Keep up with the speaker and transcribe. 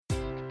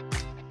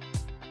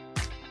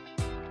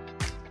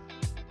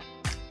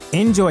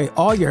Enjoy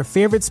all your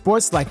favorite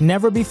sports like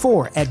never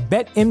before at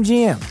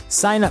BetMGM.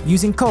 Sign up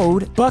using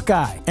code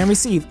Buckeye and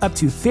receive up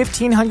to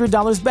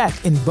 $1,500 back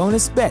in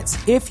bonus bets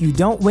if you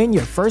don't win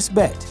your first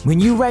bet. When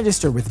you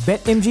register with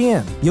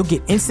BetMGM, you'll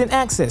get instant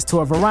access to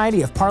a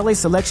variety of parlay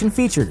selection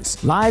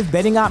features, live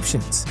betting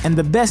options, and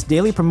the best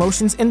daily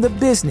promotions in the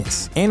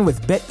business. And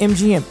with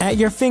BetMGM at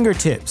your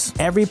fingertips,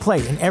 every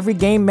play and every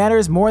game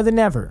matters more than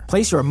ever.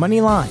 Place your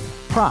money line,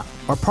 prop,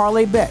 or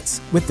parlay bets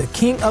with the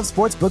king of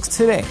sportsbooks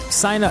today.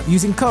 Sign up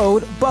using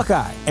code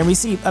Buckeye and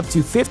receive up to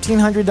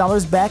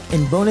 $1,500 back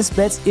in bonus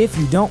bets if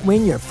you don't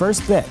win your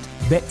first bet.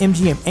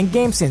 BetMGM and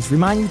GameSense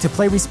remind you to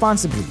play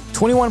responsibly.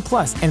 21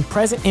 plus and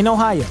present in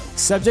Ohio,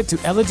 subject to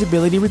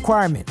eligibility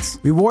requirements.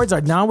 Rewards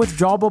are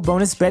non-withdrawable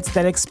bonus bets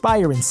that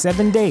expire in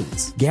 7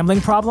 days. Gambling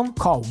problem?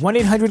 Call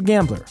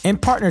 1-800-GAMBLER. In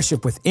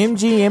partnership with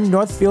MGM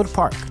Northfield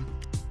Park.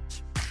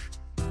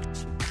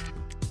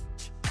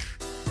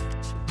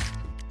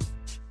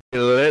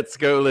 Let's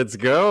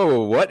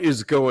go. What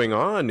is going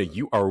on?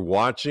 You are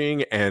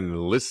watching and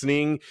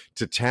listening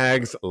to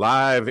Tags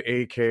Live,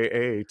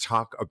 aka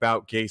Talk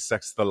About Gay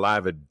Sex, the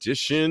live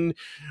edition.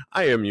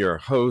 I am your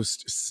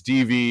host,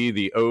 Stevie,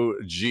 the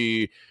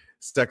OG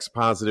Sex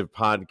Positive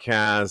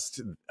podcast,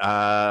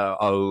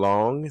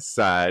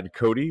 alongside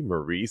Cody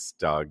Maurice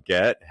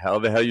Doggett. How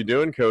the hell you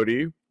doing,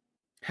 Cody?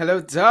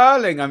 Hello,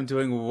 darling. I'm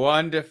doing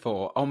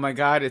wonderful. Oh my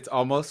God, it's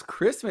almost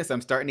Christmas.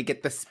 I'm starting to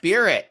get the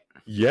spirit.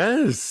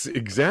 Yes,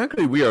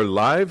 exactly. We are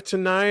live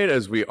tonight,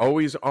 as we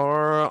always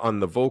are, on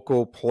the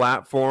Vocal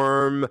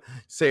platform.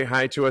 Say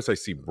hi to us. I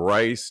see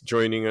Bryce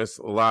joining us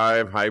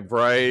live. Hi,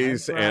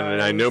 Bryce. Hi, Bryce.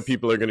 And I know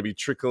people are going to be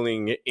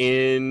trickling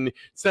in.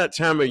 It's that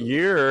time of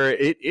year.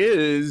 It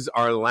is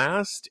our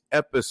last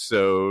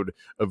episode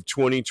of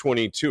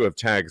 2022 of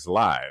Tags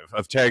Live.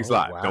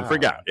 Wow. Don't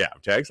forget. Yeah,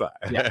 Tags Live.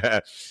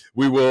 Yeah.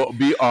 We will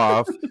be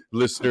off.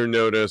 Listener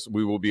notice,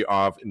 we will be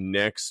off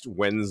next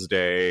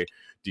Wednesday,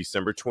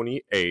 December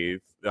 28th,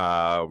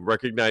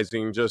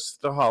 recognizing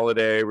just the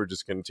holiday. We're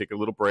just going to take a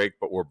little break,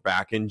 but we're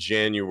back in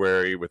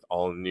January with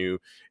all new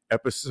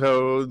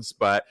episodes.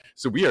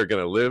 So we are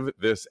going to live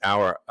this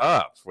hour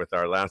up with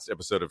our last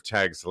episode of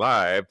Tags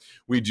Live.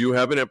 We do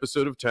have an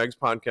episode of Tags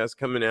Podcast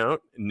coming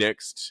out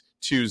next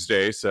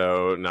Tuesday,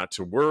 so not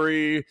to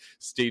worry.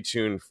 Stay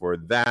tuned for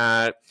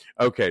that.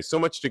 Okay, so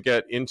much to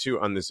get into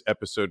on this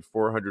episode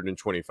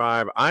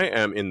 425. I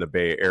am in the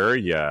Bay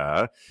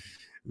Area,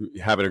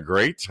 having a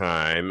great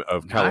time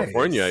of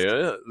California.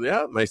 Nice.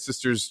 Yeah, my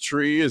sister's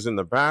tree is in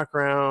the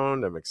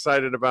background. I'm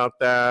excited about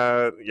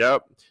that.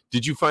 Yep.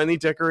 Did you finally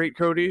decorate,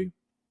 Cody?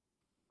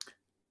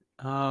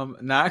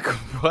 Not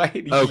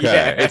quite Okay,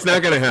 yet. it's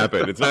not gonna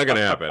happen. It's not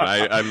gonna happen.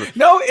 I'm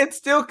No, it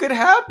still could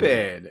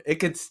happen. It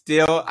could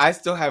still. I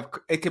still have.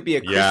 It could be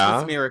a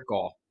Christmas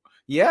miracle.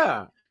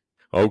 Yeah.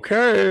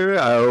 Okay.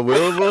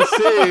 We'll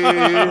see.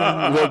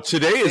 Well,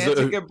 today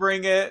Santa can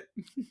bring it.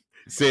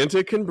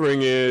 Santa can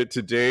bring it.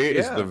 Today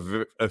is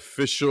the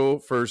official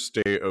first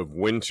day of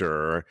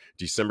winter,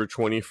 December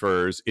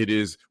 21st. It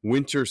is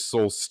winter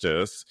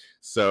solstice.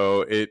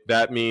 So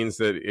that means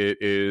that it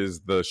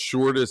is the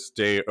shortest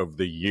day of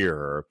the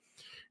year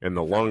and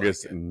the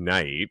longest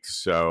night.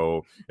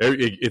 So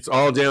it's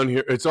all down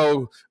here. It's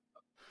all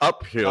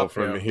uphill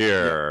from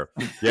here.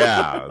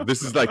 Yeah.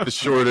 This is like the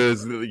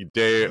shortest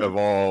day of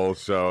all.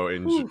 So,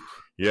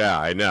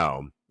 I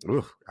know.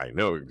 Ooh, I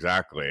know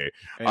exactly.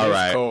 And all it's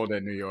right. cold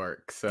in New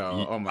York,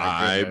 so oh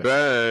my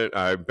goodness.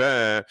 I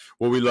bet.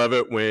 Well, we love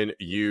it when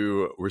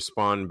you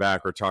respond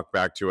back or talk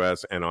back to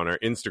us. And on our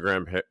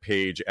Instagram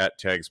page at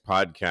Tags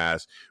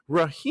Podcast,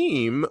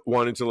 Raheem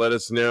wanted to let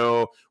us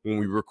know when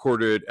we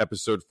recorded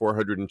episode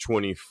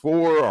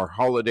 424, our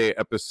holiday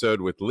episode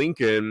with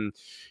Lincoln.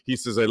 He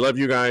says, "I love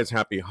you guys.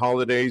 Happy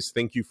holidays.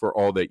 Thank you for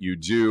all that you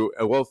do."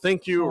 Well,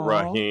 thank you,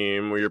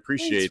 Raheem. We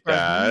appreciate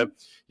that. Raheem.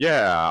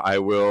 Yeah, I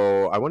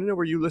will. I want to know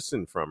where you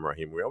listen from,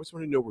 Raheem. We always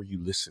want to know where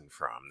you listen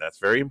from. That's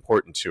very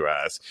important to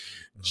us.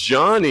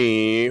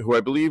 Johnny, who I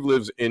believe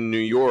lives in New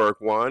York,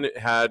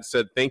 had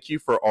said, "Thank you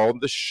for all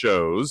the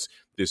shows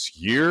this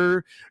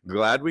year.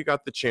 Glad we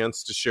got the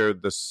chance to share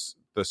the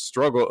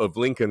struggle of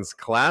Lincoln's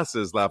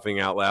classes," laughing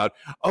out loud.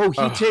 Oh,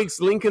 he takes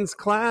Lincoln's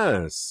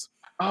class.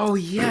 Oh,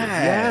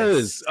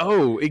 Yes.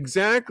 Oh,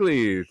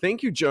 exactly.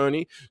 Thank you,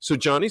 Johnny. So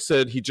Johnny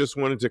said he just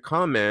wanted to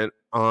comment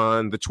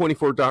on the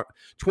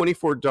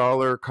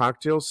 $24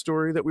 cocktail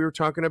story that we were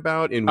talking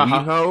about in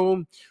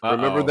WeHo.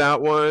 Remember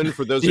that one?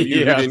 For those of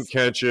you who didn't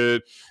catch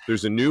it,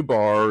 there's a new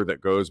bar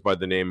that goes by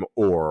the name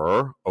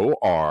OR,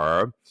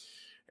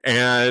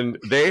 and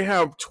they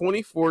have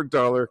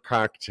 $24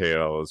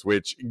 cocktails,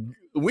 which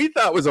we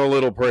thought was a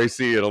little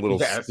pricey and a little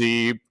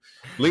steep.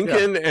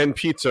 Lincoln and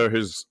Pizza,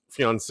 his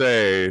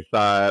fiance,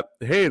 thought,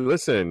 hey,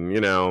 listen,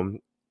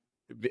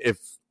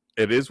 if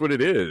it is what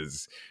it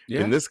is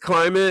in this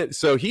climate.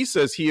 So he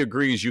says he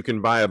agrees you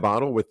can buy a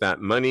bottle with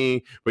that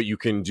money, but you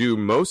can do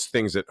most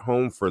things at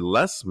home for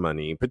less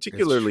money,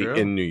 particularly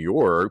in New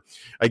York.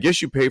 I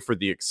guess you pay for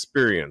the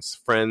experience,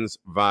 friends,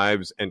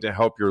 vibes, and to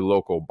help your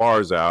local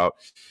bars out.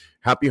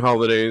 Happy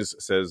holidays,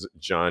 says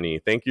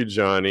Johnny. Thank you,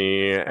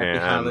 Johnny. Happy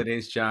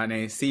holidays,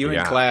 Johnny. See you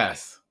in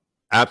class.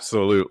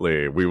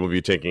 Absolutely. We will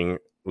be taking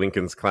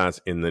Lincoln's class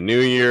in the new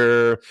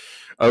year.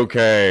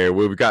 Okay,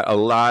 we've got a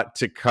lot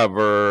to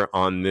cover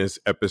on this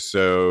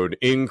episode,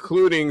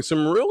 including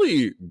some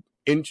really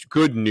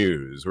good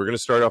news. We're going to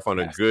start off on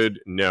a good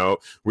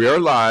note. We are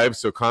live,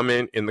 so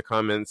comment in the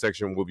comment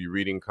section. We'll be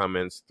reading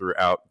comments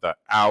throughout the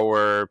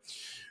hour.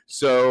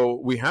 So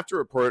we have to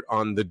report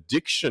on the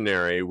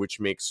dictionary,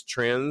 which makes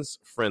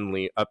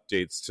trans-friendly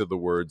updates to the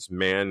words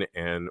man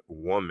and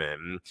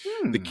woman.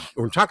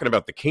 We're talking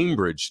about the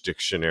Cambridge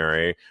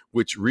Dictionary,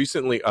 which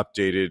recently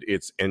updated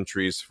its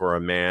entries for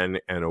a man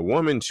and a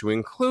woman to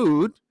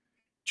include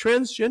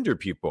transgender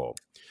people.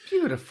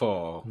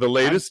 Beautiful. The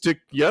latest,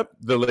 what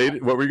were you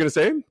going to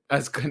say? I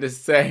was going to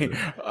say,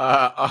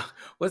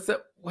 what's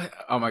the... What?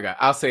 Oh my God!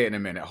 I'll say it in a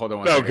minute. Hold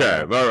on.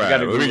 Okay, all right.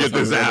 Let me get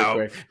this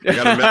out.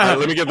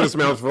 Let me get this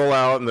mouthful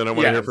out, and then I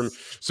want to hear from.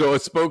 So, a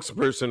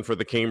spokesperson for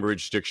the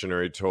Cambridge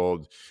Dictionary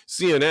told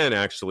CNN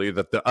actually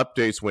that the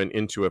updates went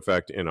into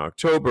effect in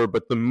October,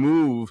 but the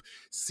move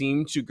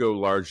seemed to go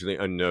largely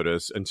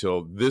unnoticed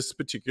until this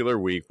particular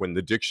week, when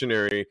the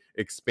dictionary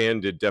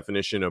expanded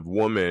definition of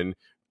woman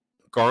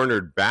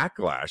garnered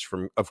backlash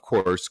from, of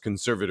course,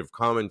 conservative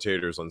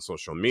commentators on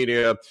social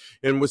media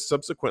and was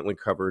subsequently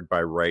covered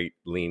by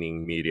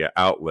right-leaning media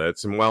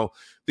outlets. And while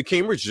the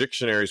Cambridge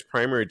Dictionary's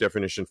primary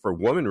definition for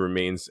woman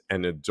remains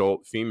an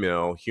adult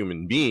female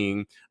human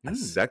being, a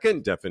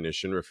second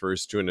definition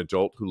refers to an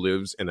adult who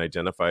lives and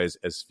identifies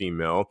as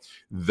female,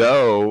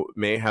 though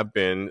may have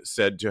been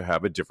said to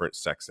have a different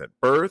sex at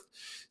birth.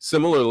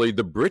 Similarly,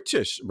 the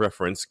British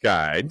Reference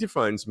Guide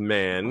defines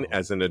man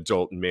as an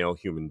adult male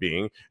human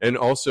being and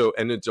also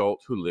an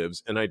adult who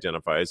lives and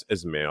identifies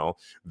as male,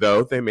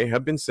 though they may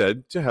have been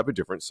said to have a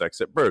different sex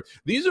at birth.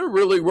 These are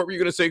really, what were you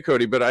going to say,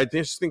 Cody? But I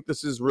just think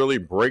this is really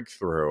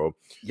breakthrough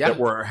that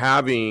we're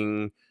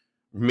having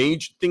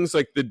major things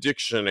like the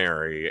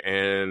dictionary.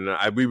 And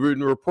we've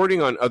been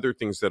reporting on other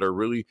things that are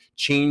really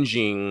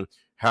changing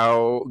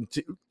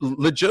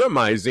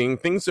legitimizing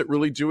things that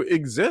really do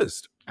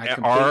exist.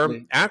 Our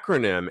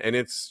acronym. And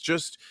it's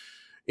just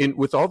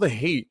with all the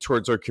hate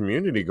towards our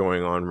community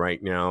going on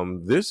right now,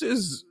 this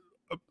is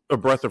a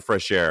breath of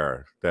fresh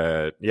air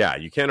that,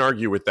 you can't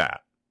argue with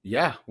that.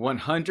 Yeah,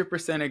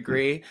 100%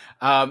 agree.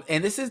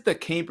 And this is the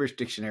Cambridge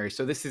Dictionary.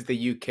 So this is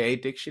the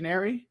UK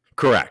dictionary?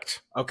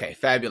 Correct. Okay,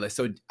 fabulous.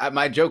 So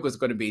my joke was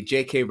going to be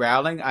J.K.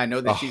 Rowling. I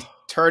know that she's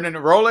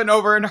rolling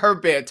over in her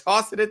bed,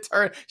 tossing and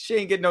turning. She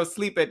ain't getting no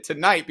sleep at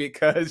tonight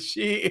because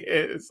she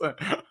is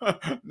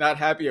not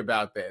happy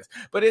about this.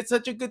 But it's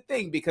such a good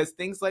thing because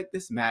things like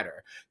this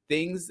matter.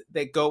 Things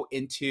that go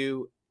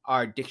into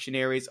our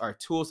dictionaries, our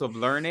tools of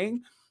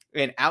learning,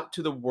 and out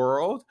to the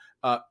world,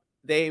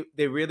 they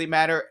really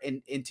matter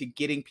into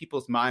getting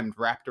people's mind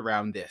wrapped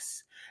around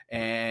this.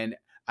 And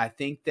I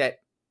think that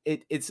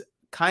it's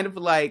kind of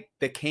like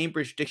the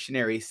Cambridge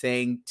Dictionary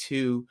saying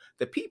to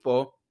the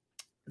people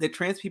that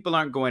trans people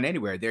aren't going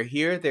anywhere. They're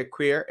here, they're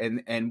queer,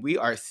 and we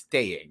are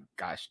staying.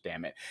 Gosh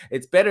damn it.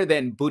 It's better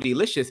than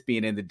bootylicious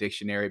being in the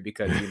dictionary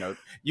because,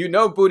 you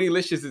know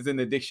bootylicious is in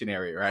the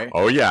dictionary, right?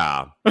 Oh,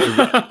 yeah.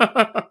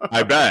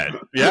 I bet.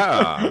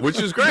 Yeah, which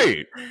is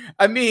great.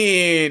 I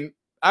mean,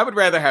 I would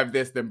rather have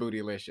this than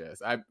bootylicious.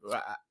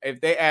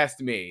 If they asked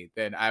me,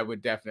 then I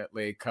would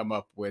definitely come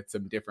up with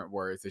some different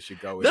words that should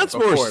go in. That's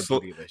more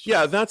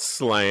bootylicious. That's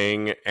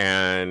slang,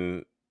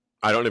 and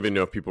I don't even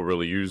know if people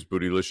really use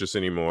bootylicious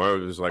anymore.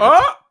 It was like,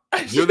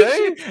 do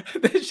they?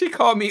 Then she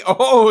called me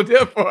old.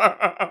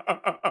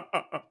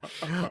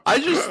 I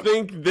just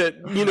think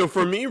that,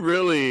 for me,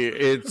 really,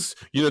 it's,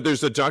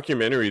 there's a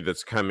documentary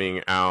that's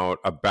coming out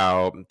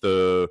about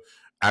the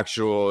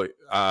actual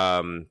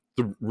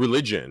the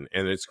religion,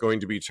 and it's going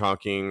to be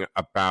talking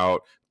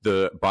about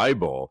the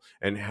Bible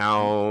and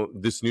how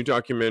this new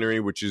documentary,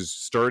 which is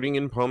starting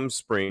in Palm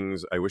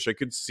Springs, I wish I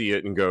could see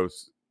it and go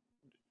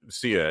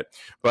see it,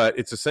 but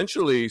it's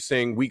essentially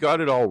saying we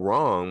got it all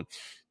wrong,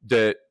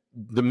 that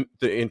the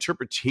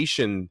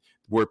interpretation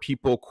where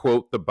people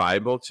quote the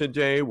Bible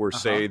today, where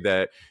say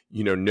that,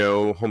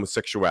 no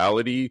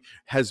homosexuality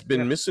has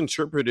been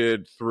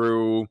misinterpreted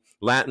through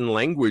Latin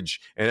language.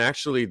 And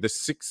actually the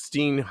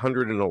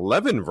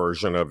 1611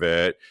 version of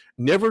it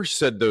never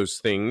said those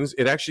things.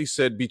 It actually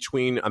said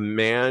between a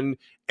man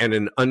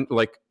and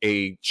like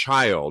a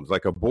child,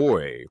 like a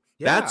boy.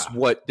 Yeah. That's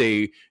what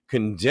they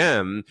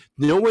condemn.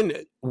 No one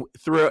in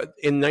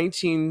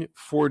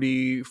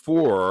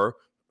 1944,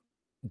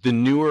 the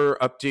newer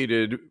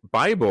updated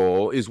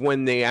Bible is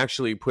when they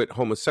actually put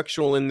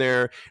homosexual in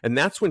there. And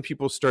that's when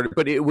people started,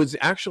 but it was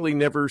actually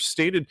never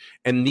stated.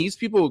 And these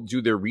people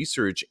do their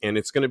research, and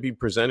it's going to be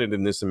presented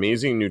in this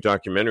amazing new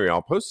documentary.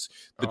 I'll post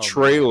the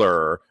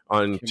trailer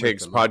on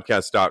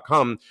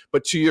takespodcast.com.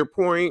 But to your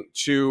point,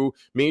 to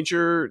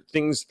major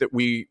things that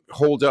we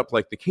hold up,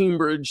 like the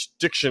Cambridge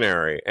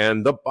Dictionary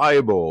and the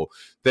Bible,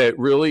 that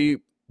really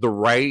the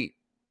right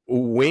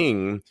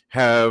wing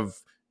have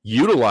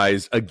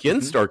utilized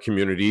against our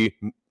community,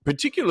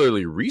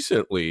 particularly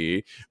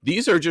recently.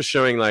 These are just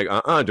showing like,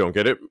 don't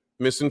get it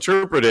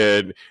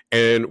misinterpreted.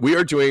 And we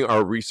are doing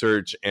our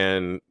research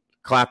and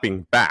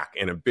clapping back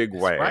in a big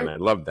way. Right. And I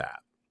love that.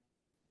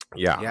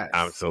 Yeah, yes.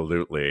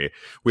 Absolutely.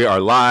 We are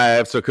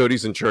live. So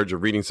Cody's in charge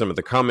of reading some of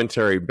the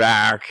commentary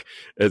back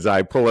as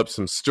I pull up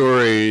some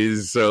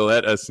stories. So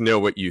let us know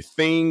what you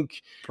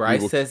think.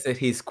 Bryce says that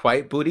he's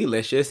quite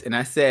bootylicious. And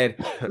I said,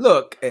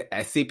 look,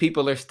 I see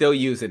people are still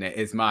using it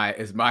is my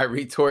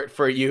retort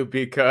for you,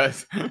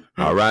 because.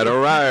 All right.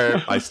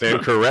 I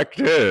stand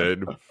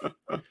corrected.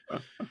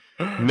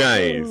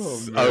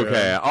 Nice.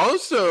 Okay.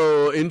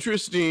 Also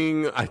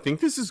interesting. I think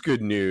this is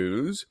good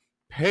news.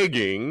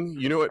 Pegging,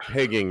 you know what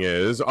pegging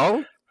is?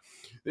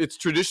 It's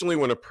traditionally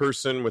when a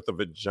person with a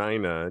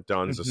vagina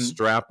dons a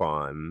strap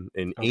on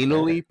and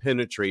anally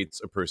penetrates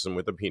a person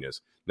with a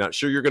penis. Not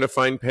sure you're going to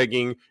find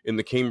pegging in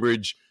the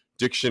Cambridge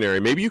Dictionary.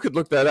 Maybe you could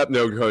look that up.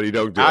 No, Cody,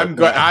 don't do it. I'm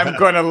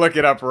going to look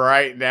it up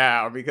right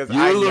now, because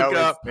I know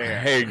it's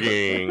there.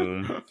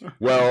 Pegging.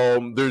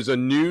 Well, there's a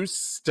new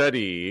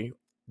study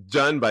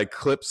done by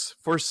Clips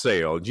for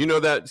Sale. Do you know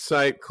that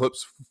site,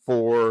 Clips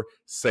for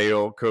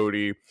Sale,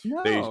 Cody?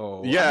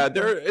 No.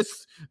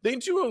 They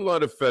do a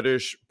lot of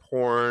fetish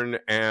porn,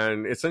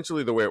 and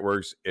essentially the way it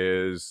works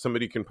is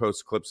somebody can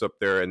post clips up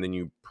there, and then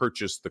you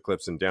purchase the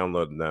clips and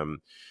download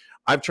them.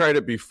 I've tried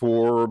it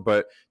before,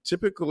 but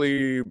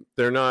typically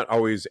they're not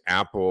always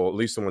Apple, at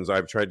least the ones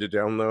I've tried to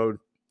download,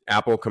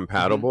 Apple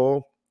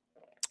compatible.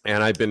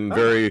 And I've been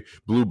very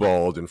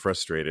blue-balled and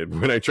frustrated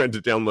when I tried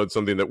to download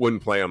something that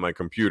wouldn't play on my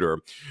computer.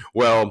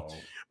 Well,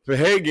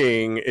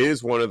 pegging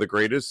is one of the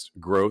greatest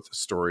growth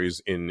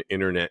stories in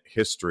internet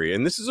history.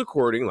 And this is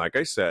according, like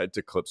I said,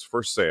 to Clips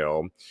for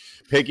Sale.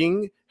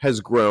 Pegging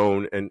has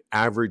grown an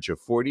average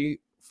of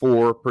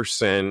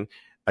 44%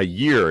 a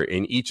year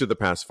in each of the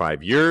past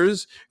 5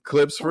 years.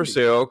 Clips for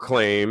Sale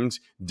claimed,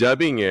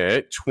 dubbing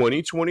it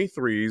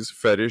 2023's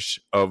Fetish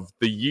of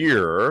the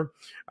Year.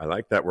 I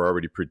like that we're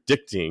already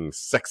predicting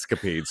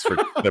sexcapades for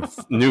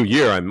the new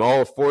year. I'm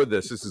all for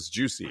this. This is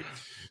juicy.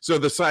 So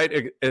the site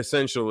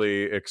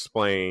essentially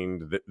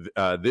explained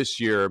that this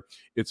year,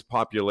 its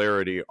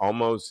popularity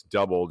almost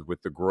doubled,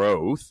 with the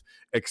growth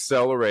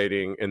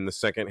accelerating in the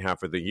second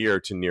half of the year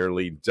to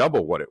nearly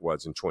double what it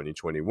was in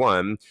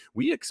 2021.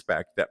 We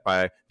expect that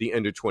by the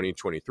end of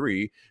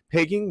 2023,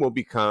 pegging will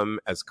become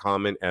as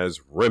common as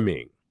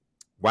rimming.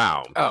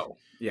 Wow. Oh,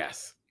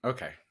 yes.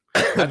 Okay.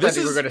 I thought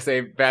you were going to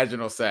say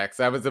vaginal sex.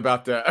 I was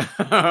about to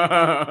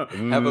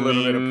have a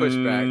little bit of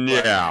pushback.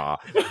 Yeah.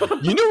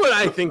 You know what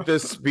I think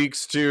this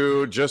speaks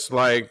to, just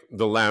like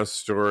the last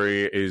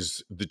story,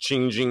 is the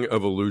changing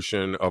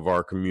evolution of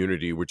our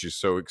community, which is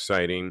so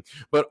exciting,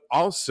 but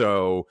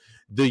also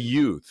the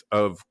youth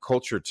of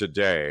culture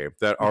today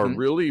that are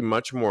really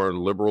much more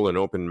liberal and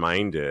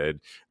open-minded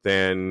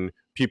than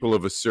people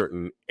of a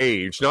certain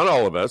age. Not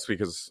all of us,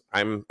 because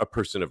I'm a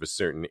person of a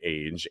certain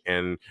age,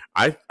 and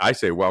I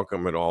say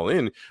welcome it all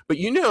in. But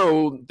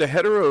the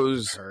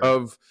heteros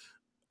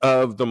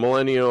of the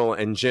millennial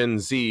and Gen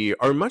Z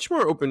are much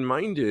more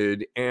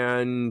open-minded,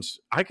 and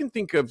I can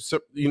think of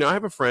I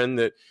have a friend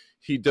that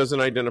he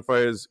doesn't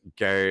identify as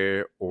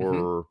gay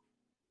or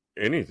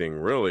anything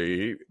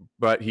really,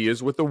 but he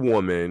is with a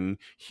woman.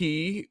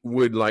 He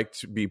would like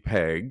to be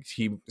pegged.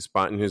 He's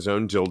bought his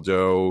own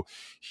dildo.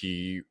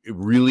 He's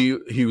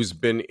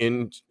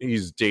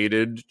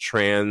dated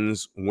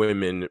trans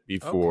women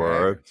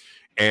before.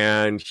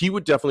 And he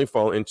would definitely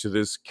fall into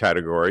this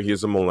category. He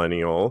is a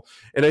millennial.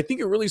 And I think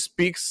it really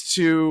speaks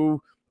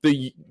to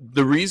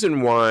the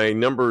reason why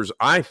numbers,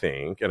 I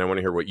think, and I want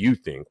to hear what you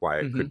think, why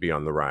it could be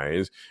on the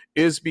rise,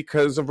 is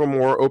because of a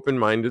more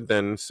open-minded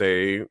than,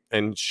 say,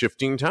 and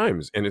shifting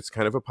times. And it's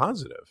kind of a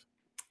positive.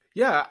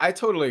 Yeah, I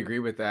totally agree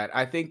with that.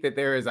 I think that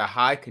there is a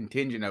high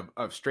contingent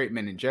of straight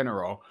men in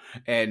general,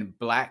 and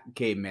Black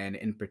gay men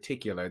in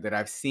particular, that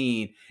I've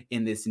seen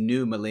in this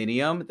new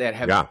millennium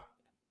that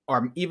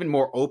are even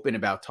more open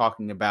about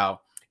talking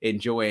about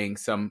enjoying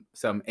some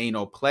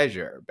anal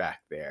pleasure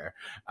back there.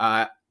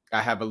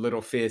 I have a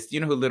Little Fizz. Do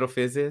you know who Little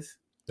Fizz is?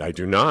 I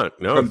do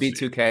not. No. From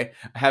B2K.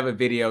 I have a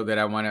video that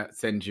I want to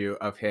send you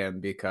of him,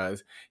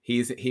 because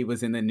he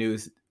was in the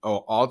news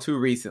all too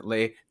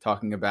recently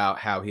talking about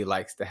how he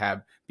likes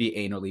to be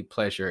anally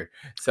pleasured.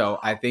 So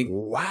I think,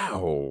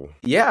 wow.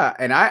 Yeah,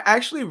 and I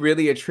actually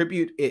really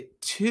attribute it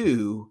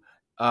to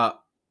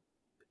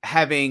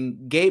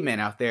having gay men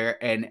out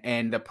there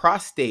and the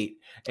prostate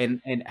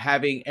and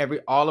having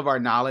all of our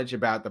knowledge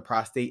about the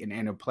prostate and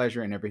anal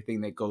pleasure and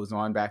everything that goes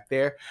on back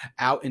there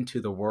out into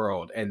the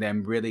world, and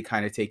then really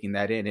kind of taking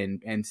that in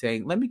and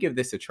saying, let me give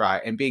this a try,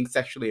 and being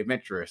sexually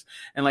adventurous.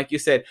 And like you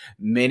said,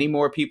 many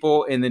more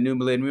people in the new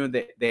millennium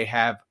that they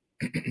have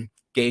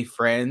gay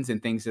friends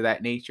and things of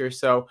that nature.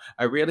 So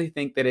I really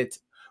think that it's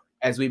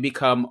as we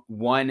become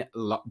one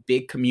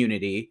big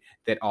community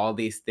that all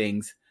these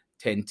things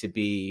tend to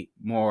be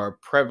more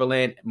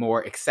prevalent,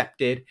 more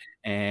accepted.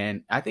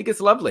 And I think it's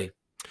lovely.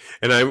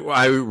 And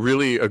I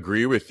really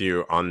agree with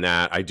you on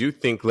that. I do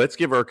think let's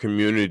give our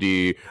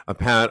community a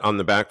pat on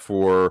the back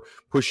for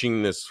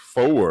pushing this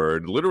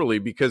forward, literally,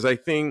 because I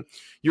think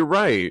you're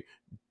right.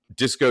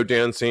 Disco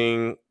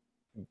dancing,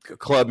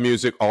 club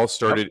music all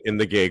started in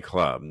the gay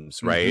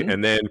clubs, right? Mm-hmm.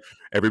 And then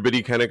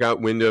everybody kind of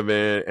got wind of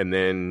it. And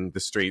then the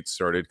straights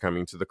started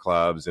coming to the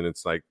clubs, and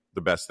it's like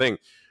the best thing.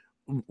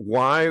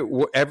 Why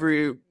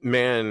every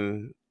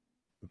man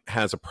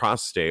has a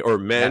prostate, or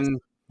men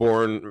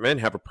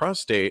have a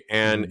prostate,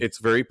 and it's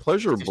very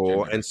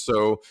pleasurable. And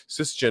so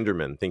cisgender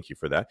men, thank you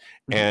for that.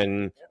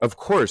 And of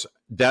course,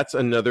 that's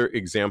another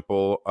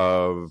example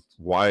of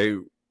why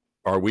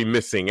are we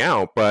missing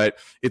out, but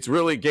it's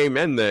really gay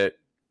men that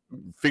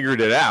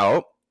figured it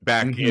out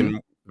back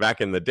in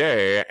the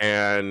day,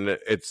 and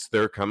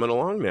they're coming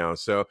along now.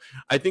 So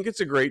I think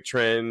it's a great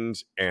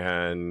trend,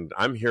 and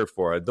I'm here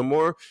for it. The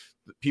more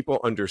people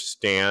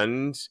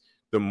understand,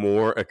 the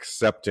more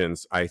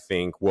acceptance, I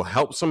think, will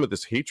help some of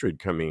this hatred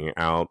coming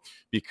out,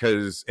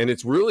 and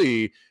it's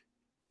really,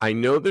 I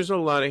know there's a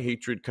lot of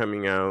hatred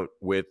coming out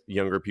with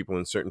younger people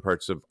in certain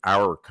parts of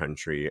our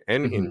country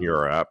and in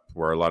Europe,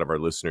 where a lot of our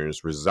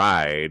listeners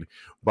reside,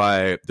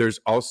 but there's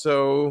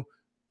also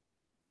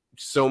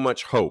so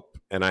much hope,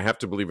 and I have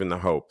to believe in the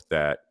hope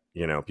that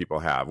people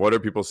have. What are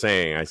people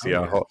saying? I see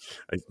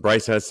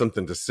Bryce has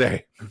something to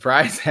say.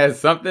 Bryce has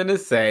something to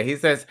say. He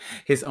says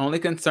his only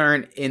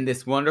concern in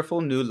this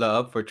wonderful new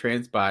love for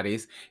trans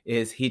bodies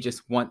is he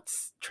just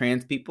wants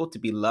trans people to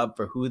be loved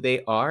for who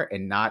they are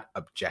and not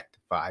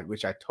objectified,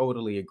 which I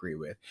totally agree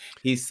with.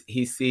 He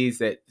sees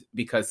that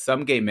because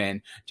some gay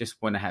men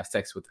just want to have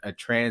sex with a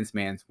trans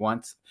man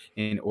once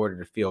in order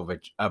to feel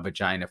a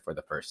vagina for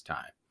the first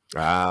time.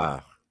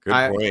 Ah,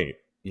 good point.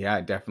 Yeah,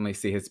 I definitely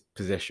see his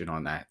position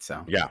on that.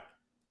 So yeah.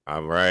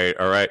 All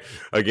right.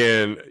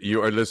 Again,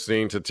 you are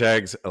listening to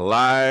Tags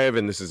Live,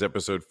 and this is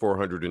episode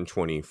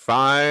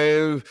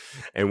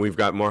 425. And we've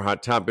got more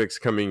hot topics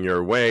coming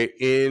your way,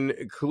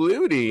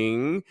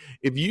 including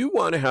if you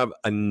want to have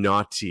a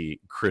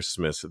naughty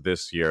Christmas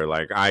this year,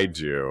 like I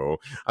do,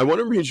 I want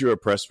to read you a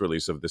press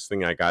release of this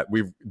thing I got.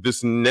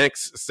 This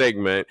next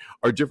segment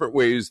are different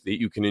ways that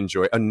you can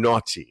enjoy a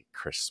naughty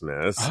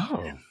Christmas.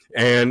 Oh.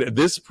 And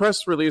this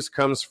press release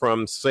comes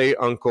from Say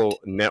Uncle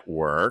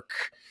Network.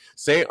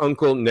 Say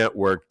Uncle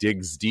Network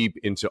digs deep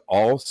into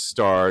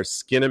all-star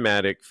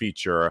Skinematic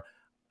feature,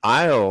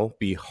 I'll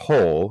Be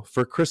Whole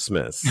for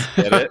Christmas.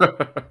 Get it?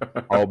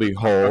 I'll be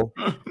whole.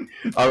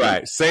 All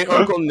right. Say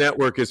Uncle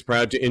Network is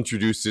proud to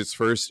introduce its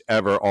first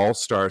ever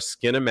all-star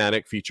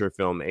Skinematic feature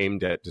film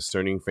aimed at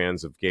discerning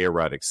fans of gay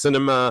erotic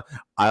cinema,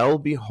 I'll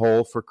Be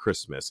Whole for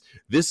Christmas.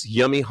 This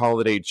yummy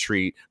holiday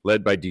treat,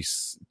 led by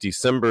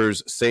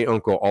December's Say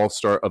Uncle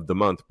All-Star of the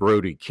Month,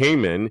 Brody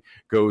Kamen,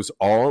 goes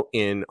all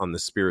in on the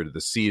spirit of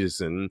the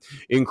season,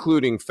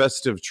 including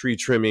festive tree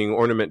trimming,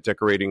 ornament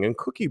decorating, and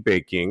cookie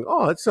baking.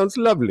 Oh, it sounds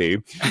lovely.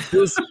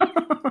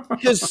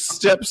 His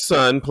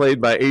stepson, played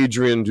by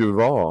Adrian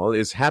Duval,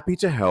 is happy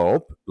to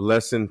help.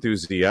 Less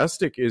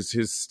enthusiastic is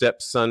his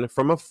stepson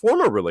from a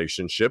former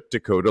relationship,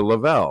 Dakota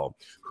Lavelle,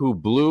 who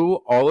blew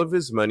all of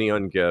his money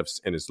on gifts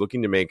and is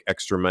looking to make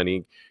extra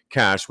money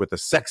cash with a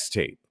sex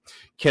tape.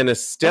 Can a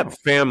step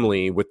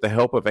family, with the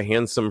help of a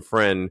handsome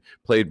friend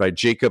played by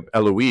Jacob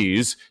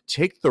Eloise,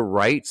 take the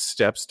right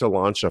steps to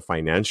launch a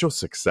financial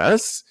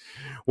success?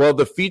 Well,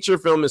 the feature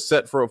film is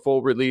set for a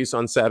full release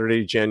on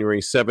Saturday,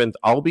 January 7th.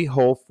 I'll Be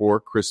Whole for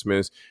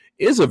Christmas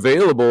is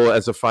available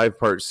as a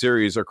 5-part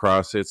series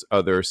across its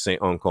other Say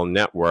Uncle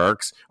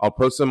networks. I'll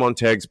post them on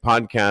Tags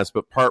Podcast,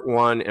 but part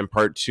 1 and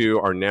part 2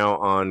 are now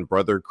on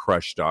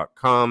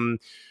brothercrush.com.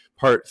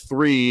 Part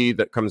 3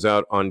 that comes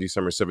out on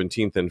December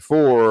 17th and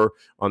 4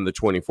 on the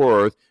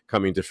 24th,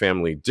 coming to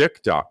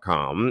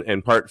familydick.com.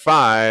 And part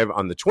 5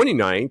 on the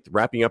 29th,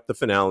 wrapping up the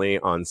finale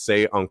on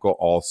Say Uncle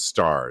All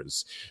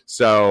Stars.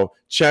 So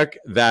check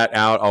that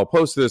out. I'll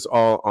post this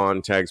all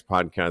on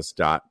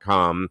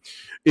tagspodcast.com.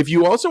 If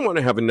you also want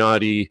to have a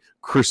naughty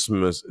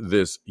Christmas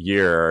this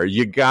year,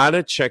 you got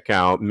to check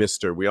out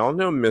Mr. We all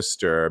know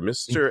Mr.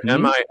 MISTR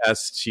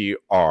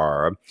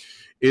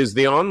is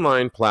the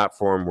online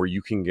platform where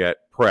you can get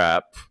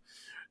PrEP,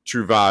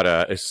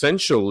 Truvada.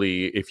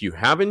 Essentially, if you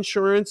have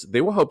insurance,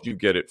 they will help you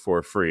get it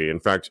for free.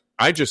 In fact,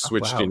 I just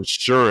switched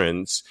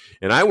insurance,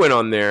 and I went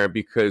on there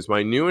because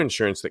my new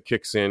insurance that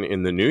kicks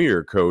in the new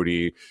year,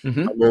 Cody,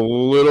 I'm a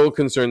little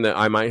concerned that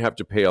I might have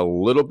to pay a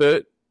little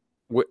bit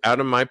out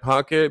of my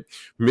pocket.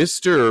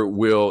 Mr.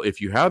 will, if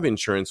you have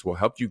insurance, will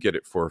help you get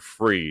it for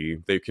free.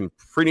 They can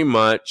pretty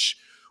much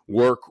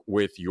work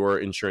with your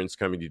insurance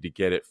company to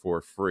get it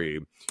for free.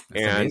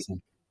 That's and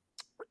amazing.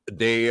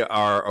 They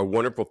are a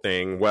wonderful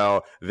thing.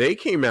 Well, they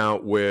came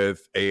out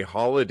with a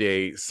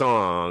holiday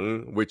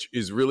song, which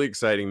is really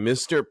exciting.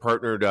 Mr.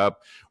 partnered up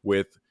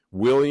with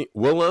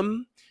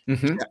Willem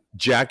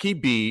Jackie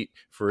Beat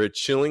for a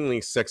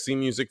chillingly sexy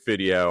music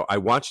video. I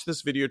watched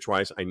this video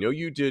twice. I know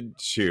you did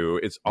too.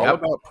 It's all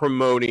about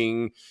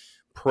promoting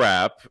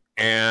PrEP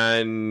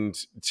and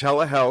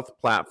telehealth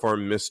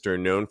platform Mr.,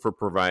 known for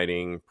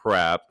providing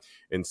PrEP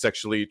and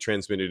sexually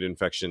transmitted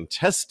infection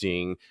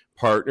testing,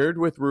 partnered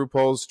with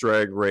RuPaul's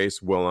Drag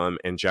Race, Willem,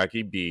 and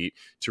Jackie Beat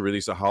to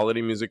release a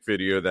holiday music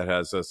video that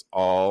has us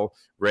all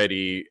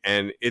ready.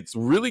 And it's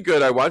really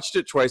good. I watched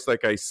it twice,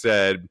 like I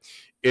said.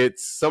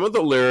 It's some of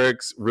the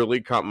lyrics really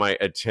caught my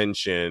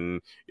attention.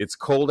 It's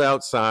cold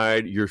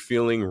outside. You're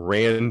feeling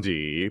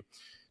randy.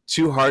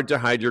 Too hard to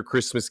hide your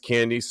Christmas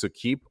candy, so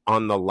keep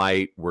on the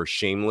light. We're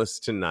shameless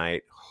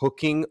tonight.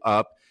 Hooking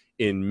up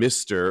in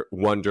Mr.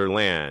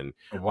 Wonderland.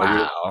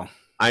 Wow.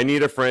 I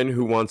need a friend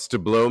who wants to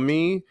blow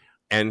me,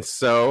 and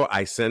so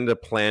I send a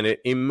plant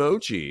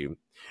emoji,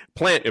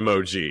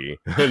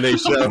 and they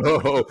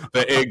show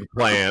the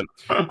eggplant.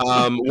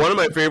 One of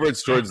my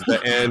favorites towards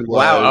the end was,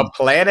 wow, a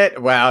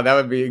planet? Wow, that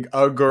would be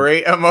a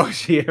great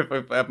emoji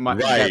if that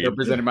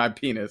represented my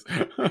penis.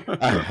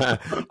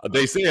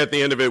 They say at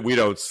the end of it, we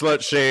don't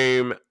slut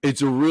shame.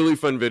 It's a really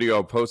fun video.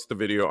 I'll post the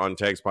video on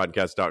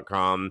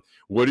tagspodcast.com.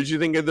 What did you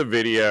think of the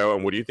video,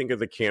 and what do you think of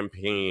the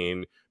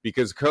campaign?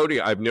 Because,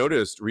 Cody, I've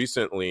noticed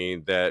recently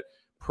that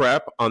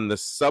PrEP on the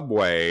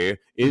subway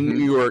in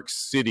New York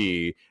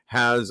City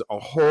has a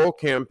whole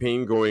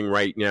campaign going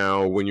right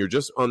now when you're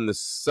just on the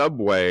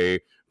subway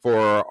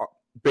for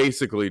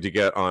basically to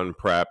get on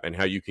PrEP and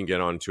how you can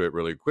get onto it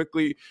really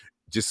quickly.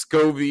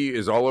 Discovery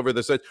is all over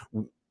the site.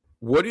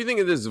 What do you think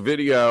of this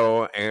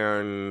video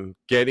and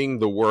getting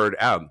the word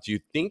out? Do you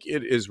think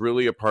it is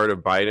really a part of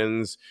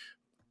Biden's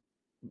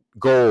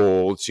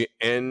goal to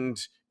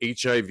end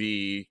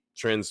HIV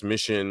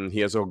transmission? He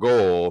has a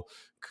goal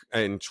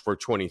and for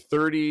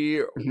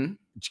 2030,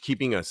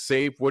 keeping us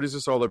safe. What is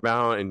this all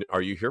about? And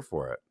are you here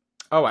for it?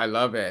 Oh, I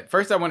love it.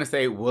 First, I want to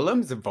say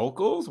Willem's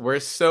vocals were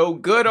so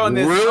good on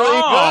this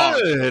really song.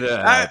 Good.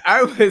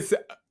 I was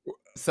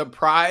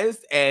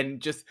surprised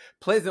and just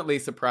pleasantly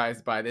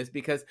surprised by this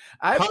because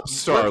pop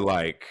star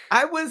like.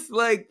 I was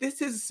like,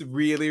 this is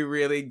really,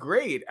 really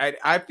great.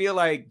 I feel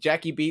like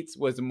Jackie Beats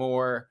was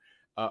more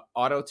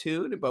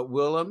auto-tuned, but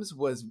Willem's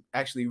was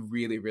actually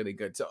really, really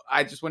good. So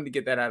I just wanted to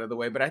get that out of the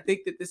way. But I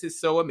think that this is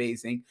so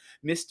amazing.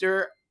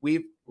 Mr.,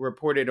 we've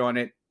reported on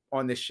it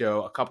on the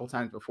show a couple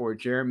times before.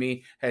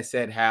 Jeremy has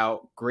said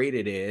how great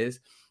it is.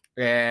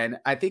 And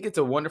I think it's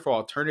a wonderful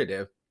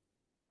alternative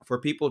for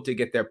people to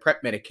get their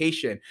PrEP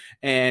medication.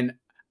 And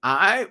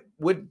I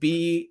would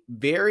be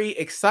very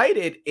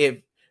excited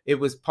if it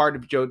was part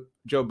of Joe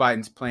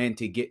Biden's plan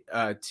to get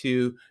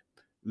to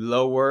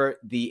lower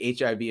the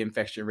HIV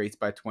infection rates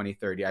by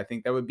 2030. I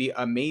think that would be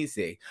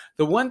amazing.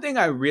 The one thing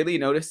I really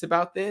noticed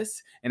about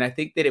this, and I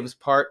think that it was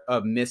part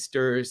of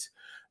Mr.'s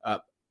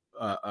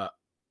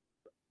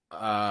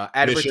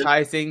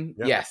advertising,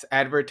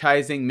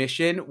 advertising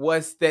mission,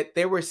 was that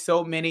there was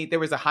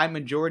a high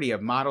majority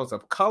of models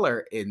of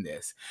color in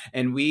this.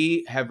 And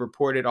we have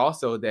reported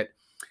also that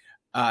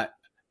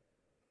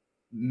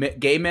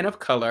gay men of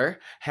color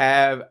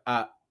have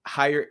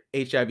higher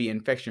HIV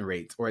infection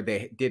rates, or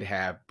they did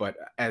have, but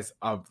as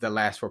of the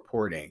last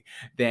reporting,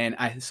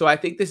 so I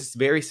think this is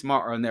very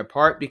smart on their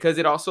part, because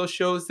it also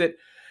shows that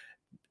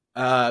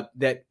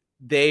it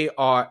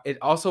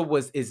also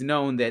is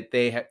known that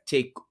they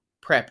take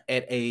PrEP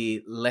at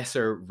a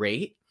lesser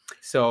rate.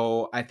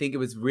 So I think it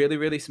was really,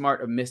 really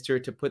smart of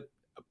Mr. to put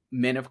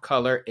men of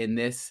color in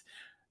this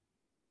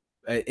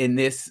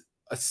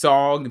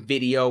song,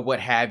 video, what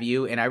have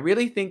you. And I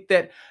really think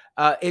that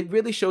it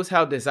really shows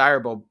how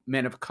desirable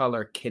men of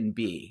color can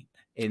be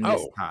in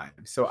this time.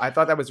 So I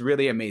thought that was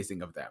really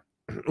amazing of them.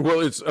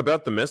 Well, it's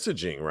about the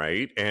messaging,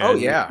 right?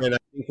 And, and I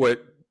think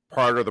what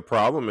part of the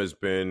problem has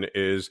been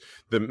is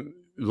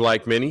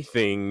like many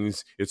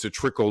things, it's a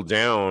trickle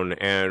down,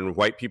 and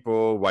white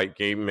people, white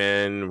gay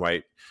men,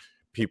 white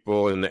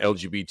people in the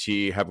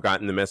LGBT have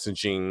gotten the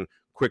messaging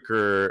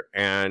quicker,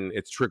 and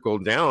it's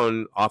trickled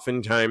down.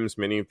 Oftentimes,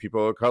 many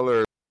people of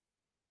color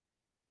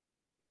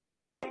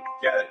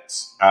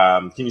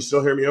can you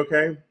still hear me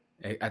okay?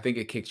 I think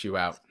it kicked you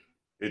out.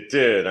 It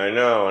did, I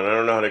know, and I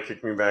don't know how to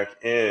kick me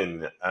back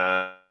in.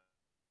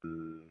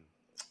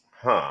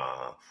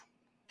 Can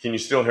you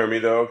still hear me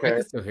though, okay? I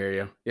can still hear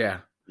you, yeah.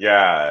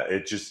 Yeah,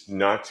 it just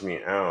knocked me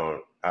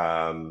out.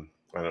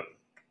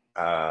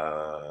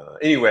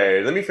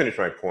 Anyway, let me finish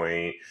my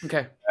point.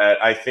 Okay.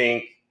 I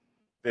think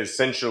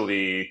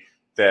essentially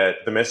that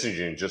the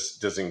messaging just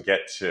doesn't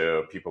get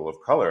to people of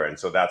color, and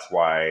so that's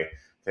why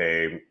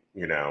they,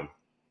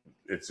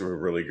 it's a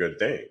really good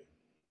thing.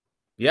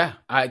 Yeah,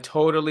 I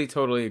totally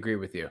agree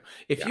with you.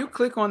 If you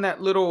click on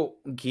that little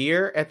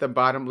gear at the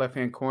bottom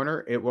left-hand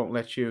corner, it won't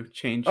let you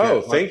change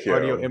your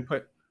audio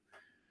input.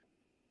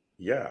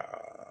 Yeah.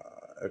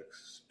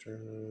 Extra.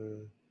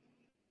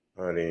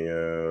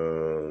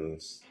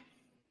 Adios.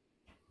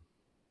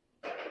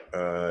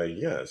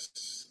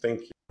 Yes.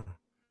 Thank you.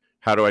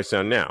 How do I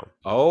sound now?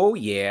 Oh,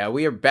 yeah.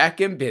 We are back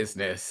in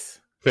business.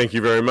 Thank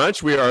you very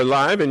much. We are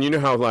live, and you know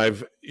how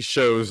live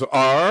shows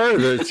are.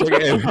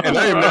 And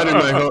I am not in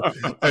my home.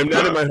 I'm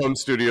not in my home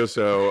studio,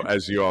 so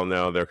as you all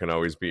know, there can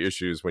always be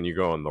issues when you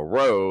go on the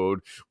road.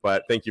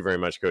 But thank you very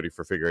much, Cody,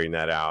 for figuring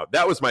that out.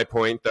 That was my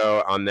point,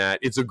 though, on that.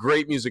 It's a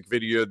great music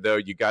video, though.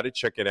 You got to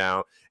check it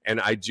out. And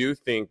I do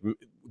think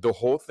the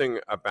whole thing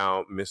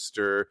about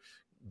Mr.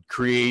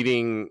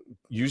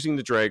 using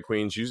the drag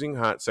queens, using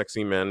hot,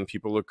 sexy men,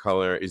 people of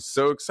color is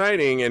so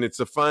exciting, and it's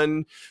a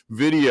fun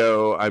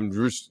video. I'm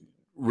just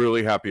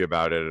really happy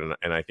about it,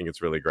 and I think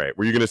it's really great.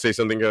 Were you going to say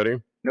something, Cody?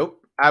 Nope.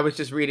 I was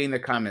just reading the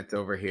comments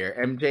over here.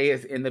 MJ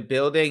is in the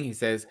building. He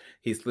says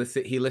he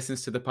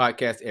listens to the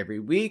podcast every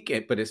week,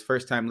 but his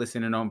first time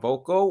listening on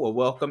Vocal. Well,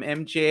 welcome,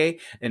 MJ.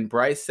 And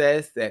Bryce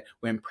says that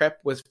when PrEP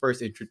was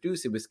first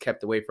introduced, it was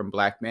kept away from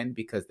Black men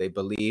because they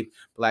believed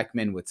Black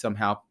men would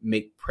somehow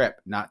make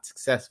PrEP not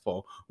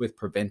successful with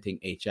preventing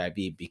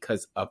HIV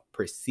because of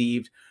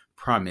perceived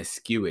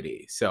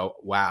promiscuity. So,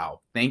 wow.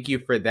 Thank you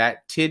for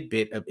that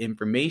tidbit of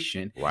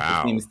information.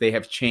 Wow. It seems they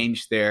have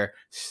changed their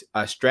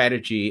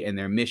strategy and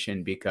their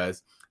mission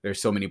because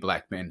there's so many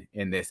Black men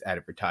in this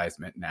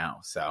advertisement now.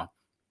 So,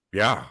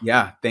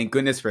 yeah. Thank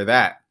goodness for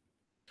that.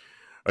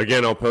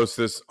 Again, I'll post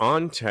this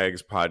on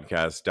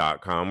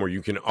tagspodcast.com, where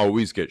you can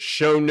always get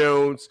show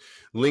notes,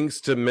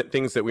 links to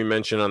things that we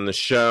mention on the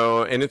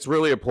show. And it's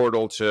really a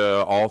portal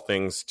to all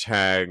things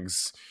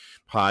Tags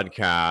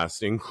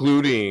podcast,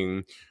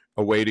 including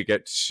a way to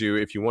get to,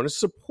 if you want to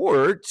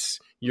support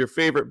your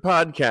favorite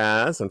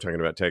podcast, I'm talking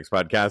about Tags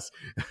Podcast,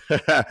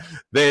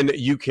 then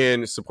you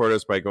can support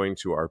us by going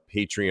to our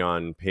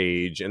Patreon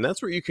page. And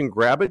that's where you can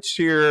grab a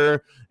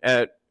tier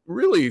at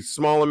really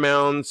small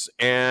amounts,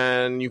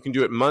 and you can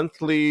do it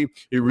monthly.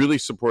 It really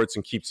supports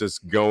and keeps us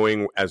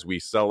going as we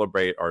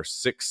celebrate our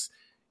 6th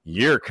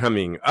year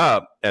coming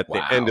up at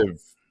the end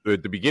of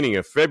the beginning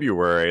of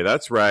February.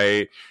 That's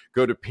right.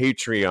 Go to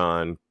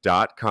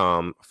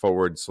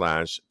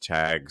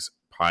patreon.com/Tags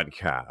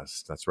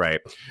Podcast. That's right.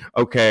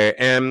 Okay.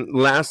 And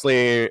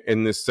lastly,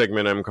 in this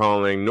segment, I'm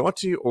calling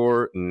Naughty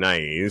or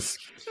Nice.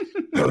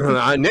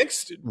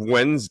 Next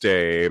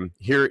Wednesday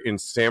here in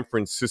San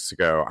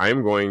Francisco, I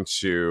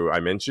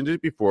mentioned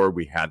it before,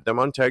 we had them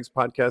on Tags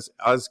Podcast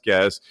as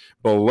guests,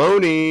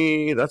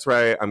 Baloney. That's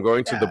right. I'm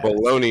going to the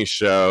Baloney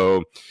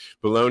show.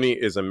 Baloney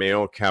is a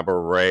male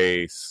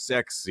cabaret,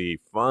 sexy,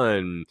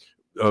 fun,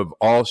 of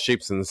all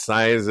shapes and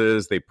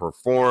sizes. They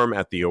perform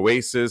at the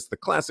Oasis, the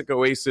classic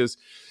Oasis,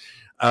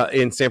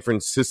 in San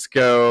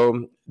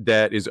Francisco,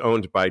 that is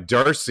owned by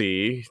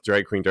Darcy,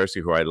 drag queen Darcy,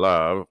 who I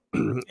love.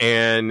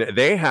 And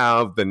they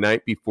have the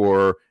night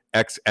before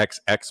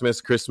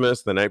XXXmas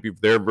Christmas, the night before,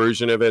 their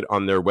version of it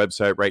on their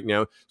website right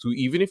now. So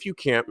even if you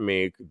can't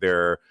make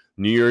their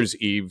New Year's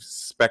Eve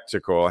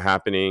spectacle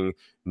happening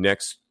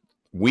next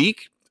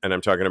week, and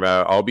I'm talking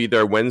about, I'll be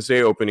there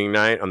Wednesday opening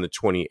night on the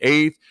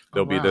 28th.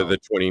 They'll be there the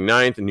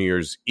 29th, New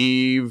Year's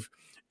Eve.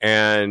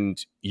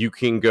 And you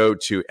can go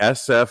to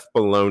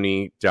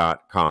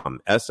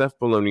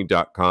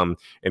sfbaloney.com,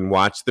 and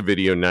watch the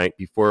video night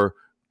before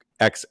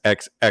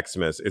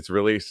XXXmas. It's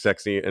really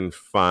sexy and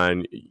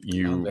fun.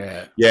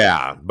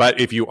 But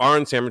if you are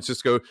in San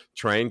Francisco,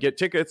 try and get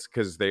tickets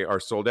because they are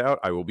sold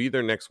out. I will be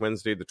there next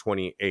Wednesday, the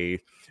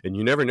 28th. And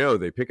you never know,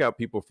 they pick out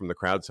people from the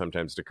crowd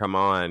sometimes to come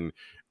on.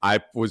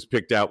 I was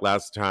picked out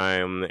last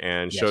time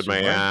and showed my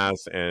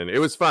ass, and it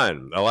was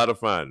fun. A lot of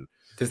fun.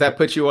 Does that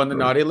put you on the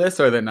naughty list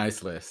or the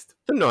nice list?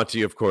 The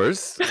naughty, of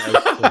course.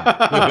 Well,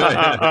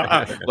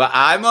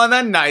 I'm on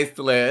the nice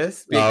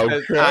list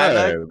because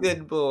I'm a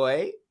good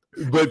boy.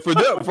 But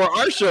for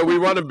our show, we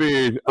want to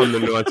be on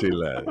the naughty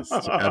list.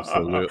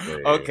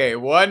 Absolutely. Okay,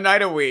 one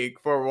night a week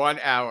for 1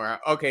 hour.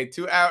 Okay,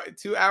 2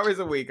 hours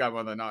a week, I'm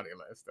on the naughty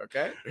list.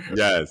 Okay.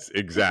 Yes,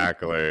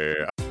 exactly.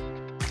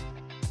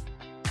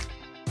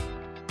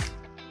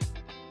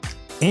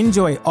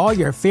 Enjoy all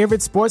your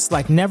favorite sports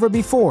like never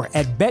before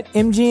at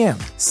BetMGM.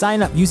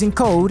 Sign up using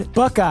code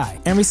Buckeye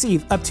and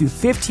receive up to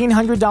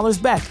 $1,500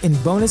 back in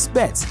bonus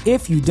bets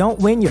if you don't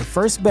win your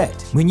first bet.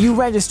 When you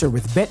register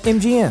with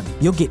BetMGM,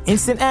 you'll get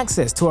instant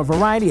access to a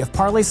variety of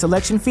parlay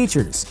selection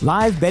features,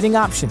 live betting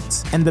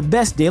options, and the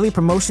best daily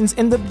promotions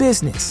in the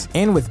business.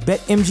 And with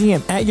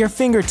BetMGM at your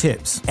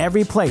fingertips,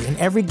 every play and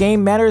every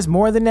game matters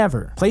more than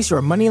ever. Place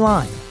your money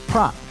line,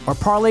 prop, or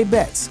parlay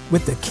bets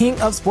with the king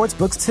of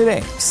sportsbooks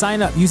today.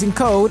 Sign up using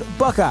code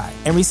Buckeye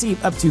and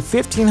receive up to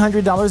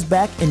 $1,500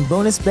 back in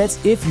bonus bets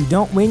if you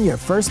don't win your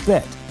first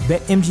bet.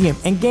 BetMGM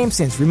and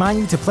GameSense remind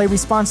you to play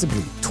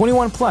responsibly.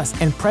 21 plus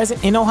and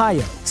present in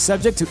Ohio,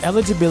 subject to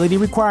eligibility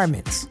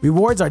requirements.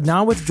 Rewards are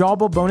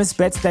non-withdrawable bonus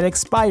bets that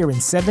expire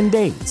in 7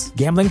 days.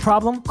 Gambling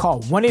problem?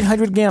 Call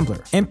 1-800-GAMBLER.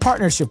 In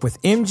partnership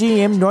with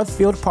MGM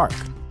Northfield Park.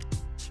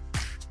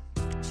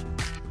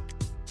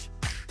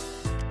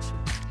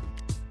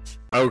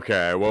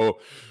 Okay, well,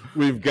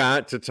 we've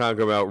got to talk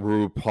about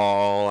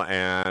RuPaul,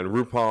 and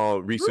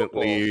RuPaul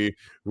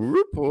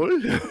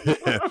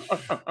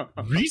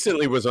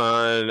recently was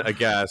on a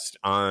guest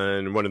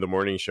on one of the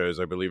morning shows.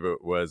 I believe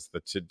it was the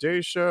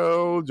Today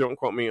Show. Don't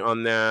quote me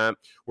on that,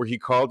 where he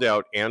called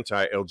out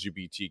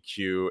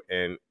anti-LGBTQ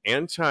and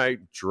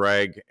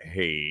anti-drag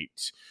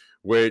hate,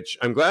 which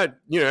I'm glad,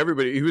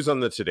 everybody, he was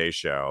on the Today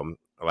Show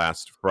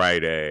last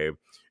Friday,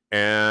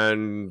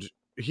 and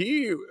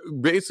he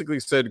basically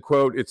said,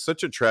 quote, "It's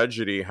such a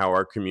tragedy how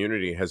our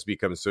community has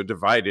become so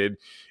divided,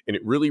 and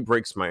it really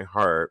breaks my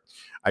heart.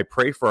 I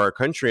pray for our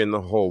country and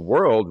the whole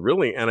world,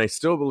 really, and I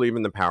still believe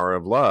in the power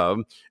of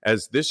love,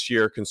 as this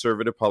year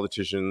conservative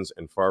politicians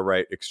and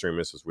far-right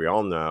extremists, as we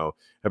all know,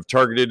 have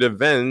targeted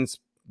events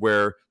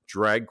where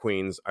drag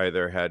queens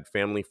either had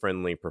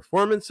family-friendly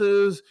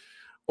performances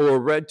or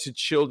read to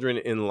children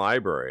in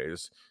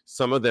libraries.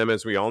 Some of them,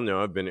 as we all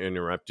know, have been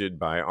interrupted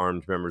by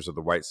armed members of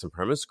the white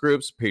supremacist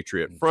groups,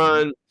 Patriot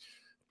Front,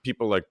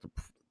 people like the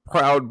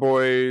Proud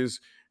Boys.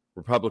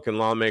 Republican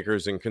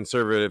lawmakers in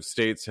conservative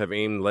states have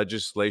aimed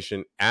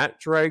legislation at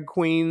drag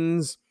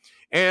queens.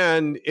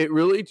 And it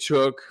really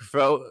took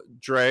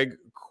drag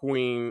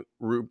queen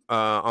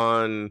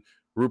on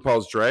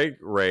RuPaul's Drag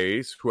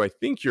Race, who I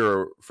think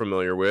you're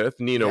familiar with,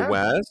 Nina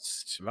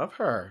West. Love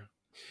her.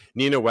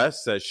 Nina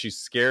West says she's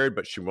scared,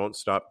 but she won't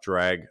stop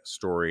Drag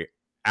Story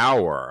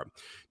Hour.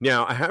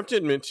 Now, I have to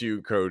admit to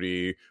you,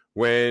 Cody,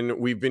 when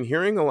we've been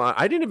hearing a lot,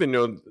 I didn't even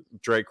know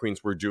drag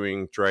queens were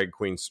doing Drag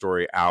Queen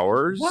Story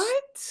Hours.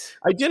 What?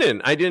 I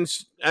didn't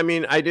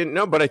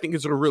know, but I think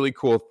it's a really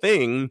cool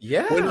thing.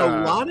 Yeah. When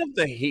a lot of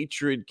the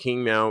hatred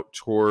came out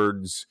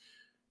towards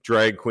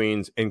drag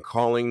queens and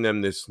calling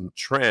them this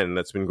trend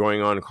that's been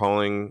going on,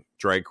 calling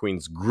drag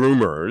queens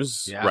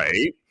groomers,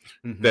 right?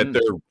 Mm-hmm. That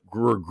they're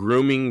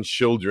grooming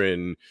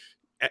children,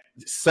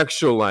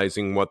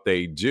 sexualizing what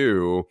they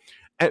do.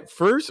 At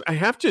first, I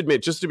have to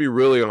admit, just to be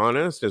really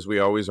honest, as we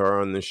always are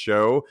on this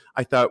show,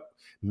 I thought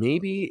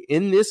maybe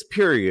in this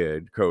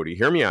period, Cody,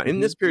 hear me out.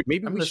 In this period,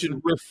 maybe we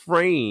should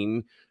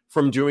refrain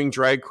from doing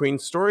Drag Queen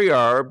Story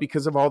Hour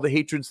because of all the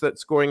hatreds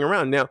that's going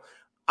around. Now,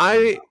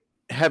 I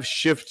have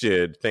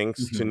shifted,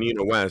 thanks to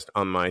Nina West,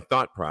 on my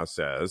thought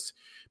process,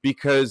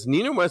 because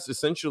Nina West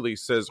essentially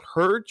says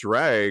her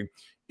drag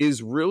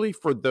is really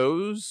for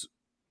those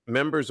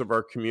members of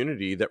our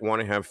community that want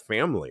to have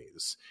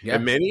families.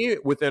 And many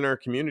within our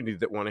community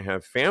that want to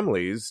have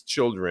families,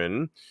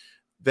 children,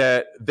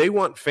 that they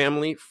want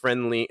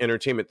family-friendly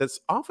entertainment that's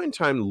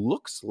oftentimes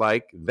looks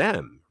like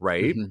them,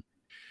 right?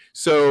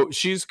 So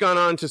she's gone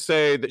on to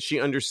say that she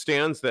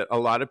understands that a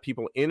lot of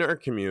people in our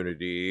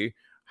community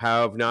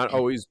have not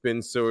always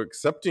been so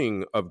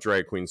accepting of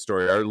Drag Queen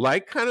Story, or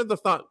like kind of the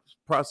thought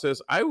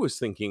process I was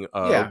thinking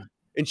of.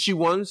 And she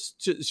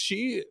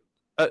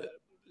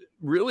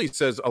really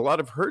says a lot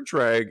of her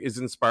drag is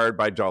inspired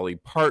by Dolly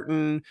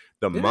Parton,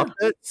 the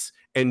Muppets,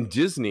 and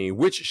Disney,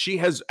 which she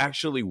has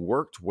actually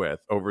worked with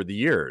over the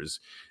years.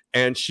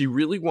 And she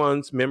really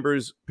wants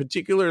members,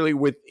 particularly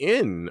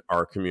within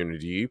our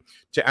community,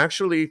 to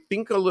actually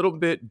think a little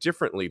bit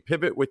differently,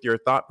 pivot with your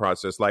thought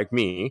process like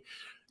me.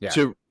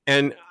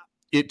 And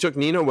it took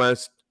Nina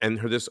West and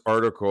this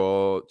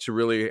article to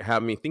really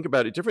have me think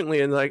about it differently.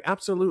 And like,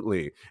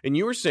 absolutely. And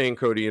you were saying,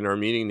 Cody, in our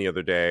meeting the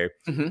other day,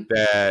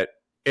 that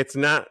it's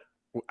not,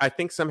 I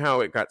think somehow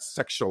it got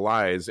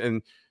sexualized.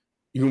 And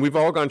we've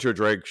all gone to a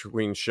drag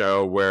queen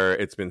show where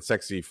it's been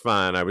sexy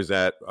fun. I was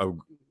at a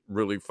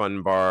really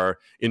fun bar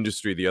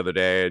industry the other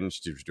day, and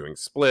she was doing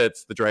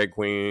splits, the drag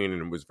queen,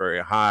 and it was very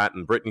hot,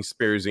 and Britney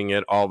Spearsing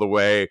it all the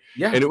way.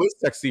 And it was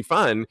sexy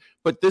fun,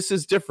 but this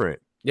is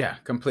different. Yeah,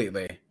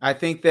 completely. I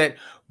think that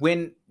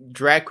when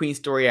Drag Queen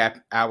Story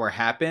Hour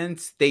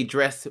happens, they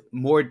dress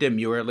more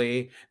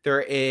demurely.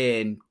 They're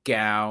in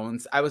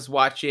gowns. I was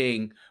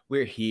watching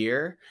We're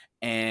Here,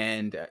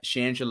 and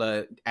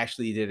Shangela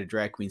actually did a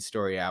Drag Queen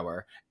Story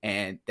Hour,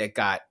 and that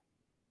got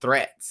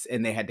threats,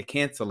 and they had to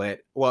cancel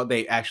it. Well,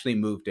 they actually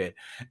moved it.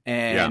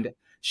 And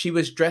she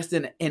was dressed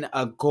in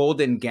a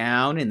golden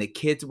gown, and the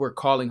kids were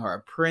calling her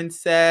a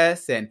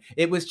princess. And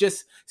it was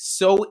just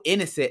so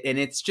innocent. And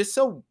it's just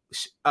so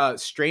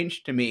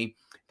strange to me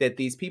that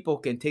these people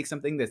can take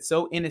something that's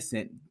so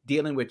innocent,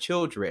 dealing with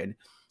children,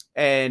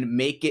 and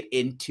make it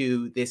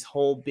into this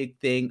whole big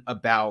thing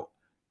about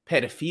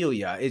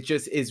pedophilia. It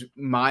just is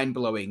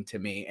mind-blowing to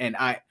me. And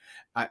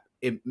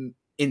it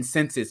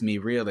incenses me,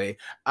 really.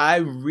 I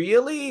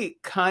really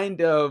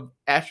kind of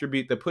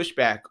attribute the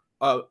pushback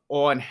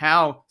on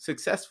how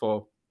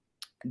successful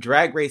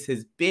Drag Race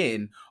has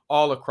been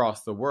all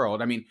across the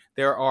world. I mean,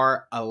 there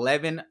are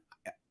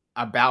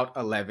about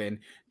 11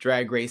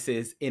 drag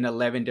races in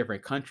 11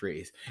 different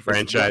countries.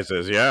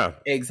 Franchises,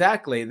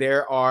 Exactly.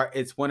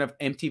 It's one of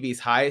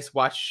MTV's highest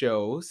watched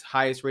shows,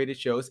 highest rated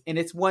shows, and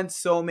it's won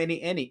so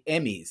many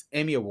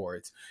Emmy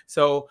Awards.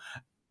 So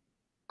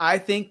I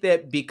think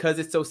that because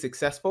it's so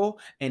successful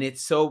and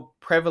it's so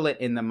prevalent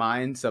in the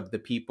minds of the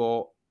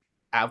people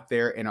out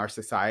there in our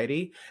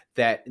society,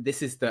 that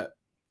this is the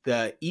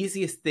the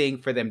easiest thing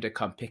for them to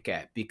come pick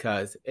at,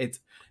 because it's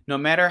no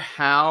matter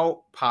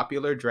how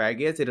popular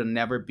drag is, it'll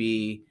never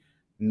be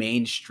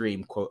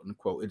mainstream, quote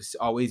unquote. It'll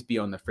always be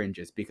on the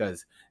fringes,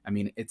 because I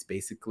mean, it's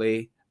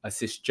basically a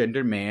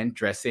cisgender man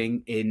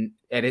dressing in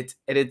at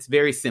its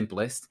very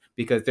simplest,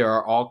 because there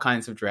are all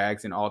kinds of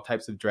drags and all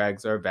types of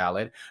drags are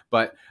valid,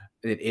 but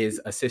it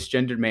is a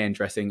cisgendered man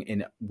dressing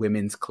in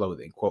women's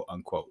clothing, quote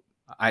unquote.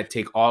 I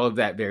take all of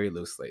that very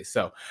loosely.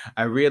 So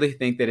I really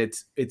think that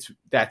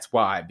that's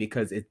why,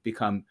 because it's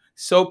become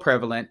so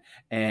prevalent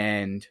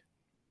and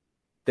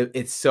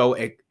it's so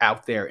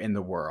out there in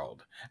the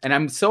world. And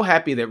I'm so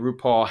happy that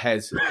RuPaul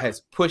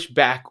has pushed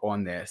back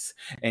on this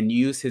and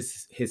used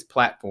his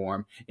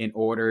platform in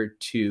order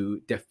to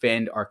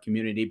defend our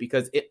community,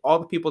 because all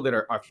the people that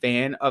are a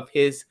fan of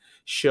his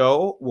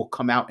show will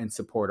come out and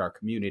support our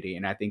community.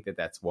 And I think that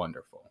that's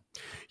wonderful.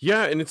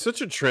 Yeah, and it's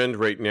such a trend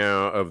right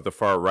now of the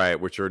far right,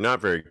 which are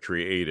not very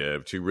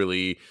creative, to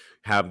really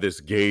have this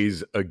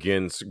gaze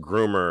against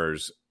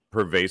groomers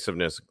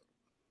pervasiveness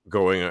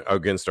going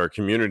against our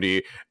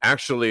community.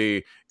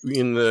 Actually,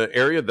 in the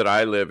area that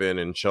I live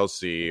in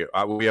Chelsea,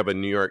 we have a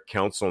New York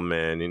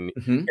councilman, and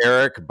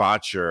Eric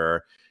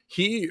Botcher.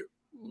 He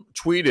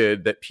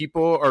tweeted that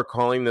people are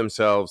calling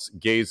themselves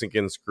gays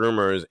against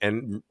groomers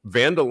and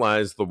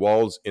vandalized the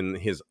walls in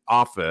his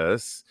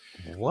office.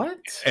 What?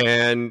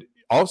 And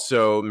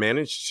also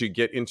managed to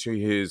get into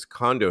his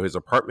condo, his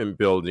apartment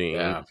building,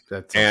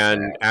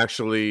 and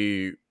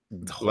actually,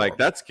 like,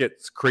 that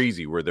gets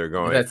crazy where they're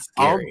going. That's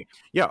scary.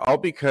 All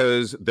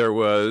because there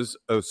was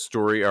a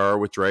story hour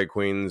with drag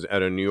queens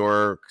at a New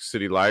York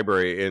City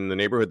library in the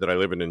neighborhood that I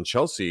live in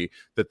Chelsea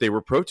that they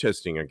were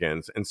protesting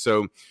against. And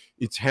so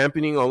it's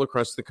happening all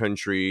across the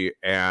country,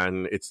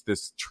 and it's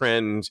this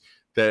trend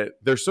that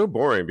they're so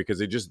boring because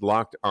they just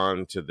locked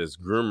on to this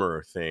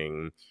groomer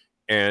thing.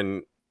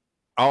 And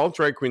all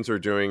drag queens are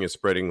doing is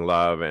spreading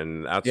love,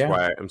 and that's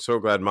why I'm so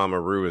glad Mama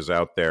Ru is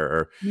out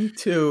there. Me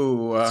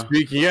too.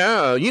 Speaking,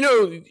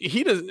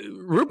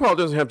 RuPaul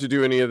doesn't have to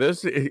do any of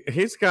this.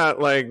 He's got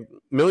like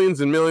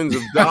millions and millions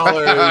of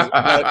dollars. But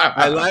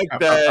I like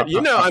that.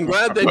 I'm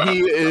glad that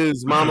he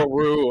is Mama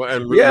Ru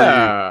and really,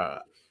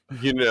 at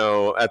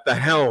the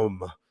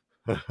helm.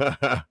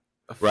 Right?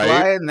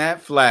 Flying that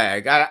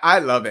flag. I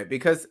love it,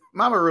 because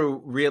Mama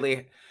Ru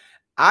really.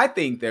 I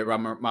think that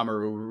Mama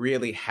Ru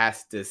really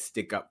has to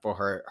stick up for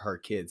her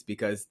kids,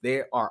 because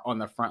they are on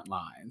the front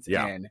lines.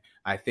 Yeah. And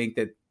I think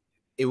that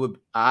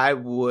I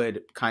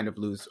would kind of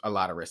lose a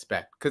lot of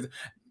respect, because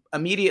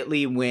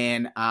immediately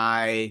when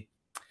I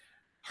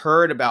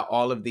heard about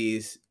all of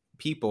these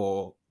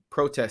people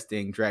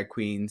protesting drag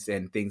queens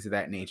and things of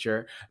that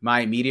nature,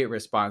 my immediate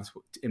response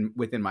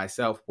within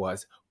myself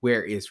was,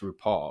 where is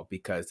RuPaul?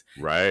 Because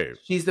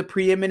she's the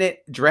preeminent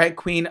drag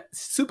queen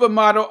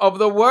supermodel of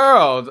the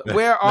world.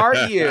 Where are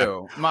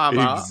you,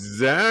 Mama?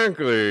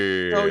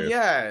 Exactly. So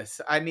yes,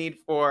 I need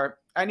for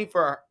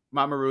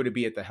Mama Ru to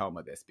be at the helm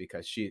of this,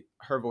 because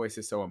her voice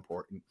is so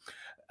important.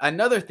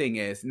 Another thing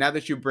is, now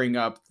that you bring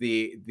up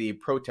the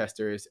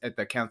protesters at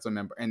the council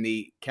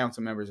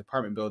member's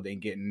apartment building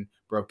getting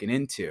broken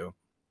into,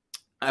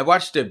 I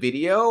watched a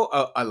video,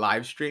 a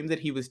live stream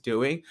that he was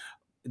doing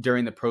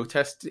during the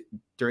protest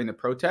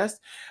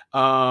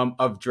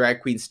of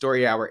Drag Queen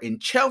Story Hour in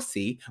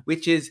Chelsea,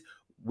 which is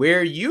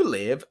where you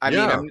live. I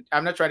mean,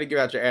 I'm not trying to give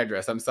out your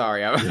address. I'm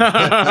sorry.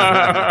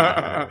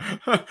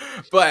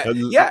 But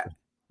yeah.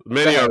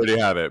 Many already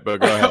have it,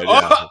 but go ahead.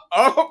 Yeah.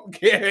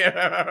 Okay.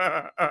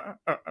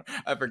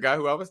 I forgot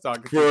who I was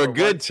talking to. For a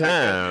good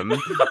time.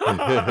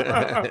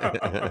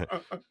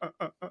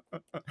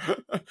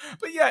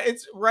 But yeah,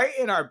 it's right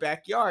in our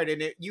backyard.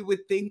 And you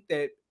would think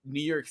that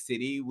New York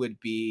City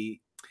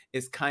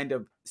is kind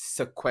of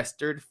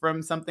sequestered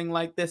from something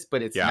like this,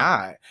 but it's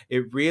not.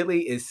 It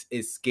really is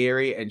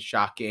scary and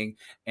shocking.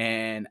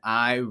 And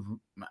I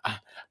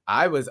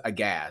was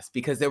aghast,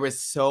 because there was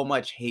so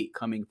much hate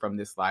coming from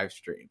this live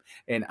stream,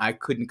 and I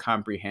couldn't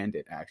comprehend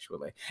it,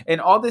 actually.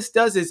 And all this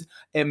does is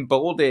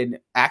embolden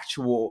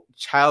actual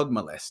child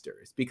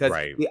molesters, because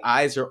the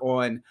eyes are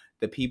on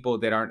the people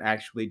that aren't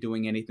actually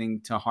doing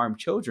anything to harm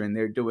children.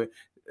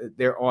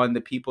 They're on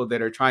the people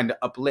that are trying to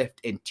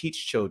uplift and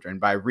teach children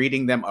by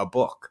reading them a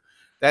book.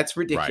 That's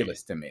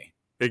ridiculous to me.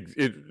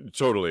 It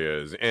totally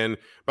is. And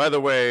by the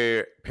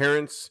way,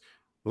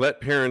 let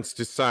parents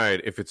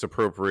decide if it's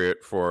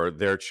appropriate for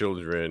their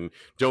children.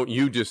 Don't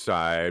you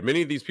decide.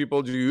 Many of these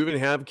people, do you even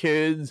have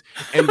kids?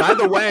 And by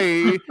the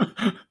way,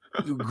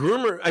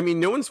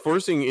 no one's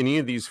forcing any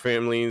of these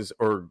families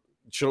or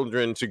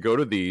children to go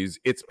to these.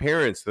 It's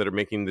parents that are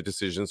making the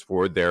decisions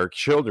for their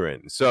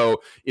children.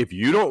 So if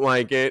you don't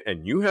like it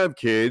and you have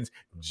kids,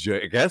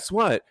 guess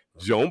what?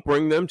 Don't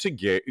bring them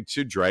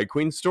to Drag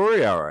Queen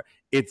Story Hour.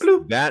 It's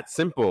that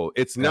simple.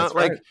 It's not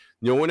like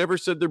no one ever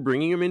said they're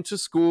bringing them into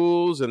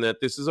schools and that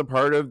this is a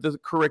part of the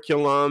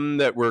curriculum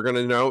that we're going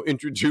to now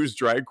introduce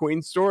Drag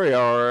Queen Story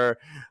Hour.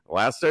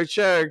 Last I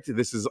checked,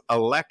 this is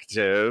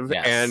elective,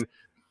 and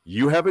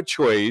you have a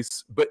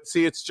choice. But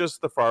see, it's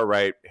just the far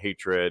right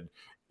hatred.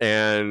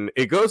 And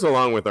it goes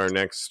along with our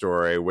next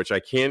story, which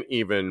I can't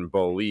even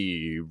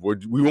believe.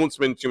 We won't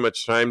spend too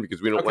much time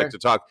because we don't like to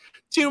talk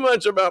too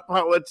much about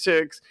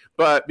politics.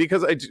 But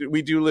because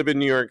we do live in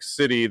New York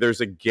City, there's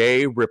a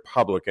gay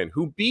Republican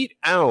who beat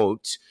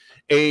out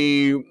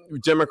a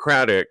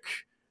Democratic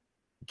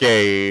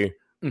gay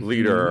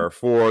leader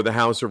for the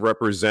House of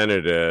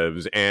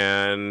Representatives.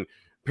 And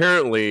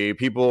apparently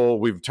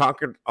we've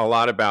talked a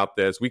lot about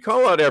this. We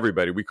call out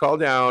everybody. We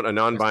called out a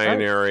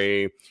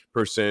non-binary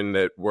person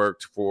that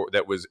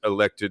was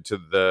elected to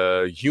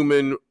the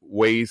human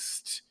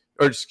waste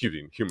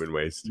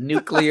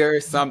nuclear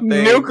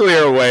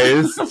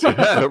waste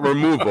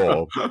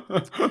removal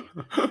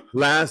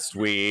last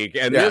week.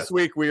 And this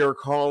week we are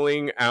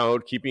calling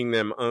out, keeping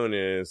them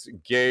honest,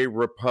 gay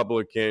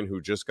Republican who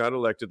just got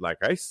elected, like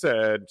I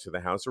said, to the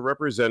House of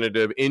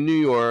Representatives in New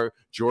York,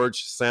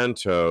 George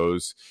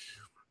Santos.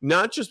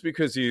 Not just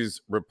because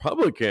he's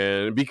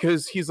Republican,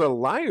 because he's a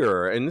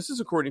liar. And this is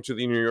according to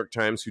the New York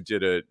Times, who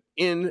did an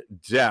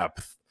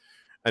in-depth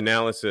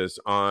analysis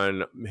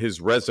on his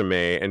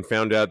resume and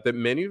found out that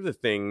many of the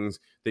things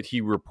that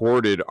he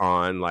reported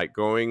on, like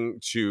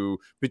going to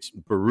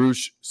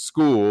Baruch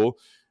School,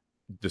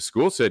 the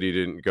school said he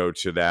didn't go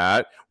to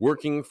that,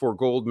 working for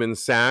Goldman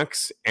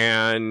Sachs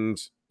and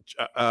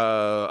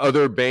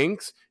other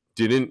banks,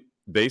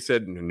 they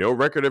said no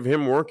record of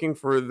him working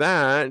for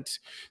that.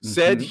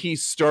 Said he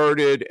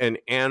started an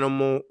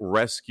animal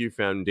rescue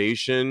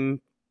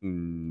foundation.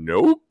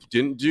 Nope,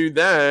 didn't do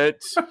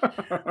that.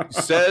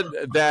 Said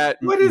that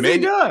what has he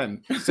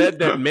done? Said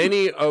that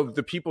many of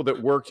the people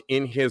that worked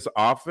in his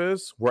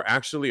office were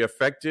actually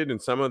affected,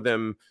 and some of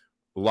them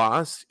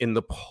lost in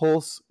the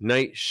Pulse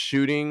night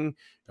shooting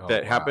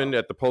that happened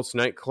at the Pulse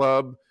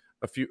nightclub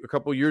a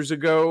couple years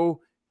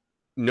ago.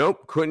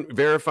 Nope, couldn't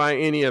verify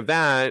any of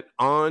that.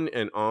 On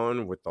and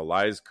on with the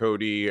lies,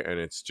 Cody. And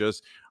it's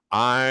just,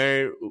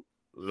 I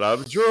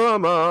love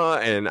drama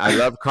and I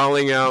love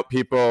calling out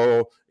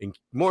people and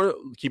more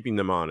keeping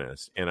them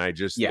honest. And I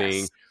just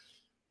think,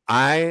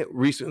 I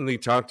recently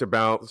talked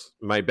about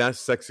my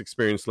best sex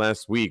experience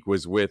last week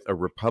was with a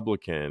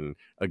Republican,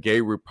 a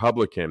gay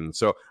Republican.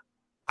 So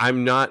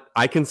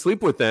I can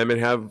sleep with them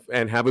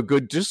and have a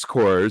good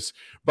discourse.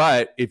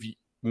 But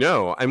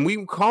and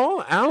we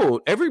call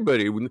out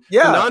everybody. The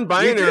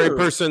non-binary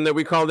person that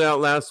we called out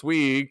last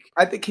week.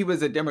 I think he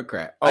was a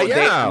Democrat.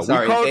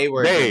 They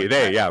were.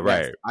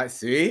 Right. I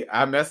see.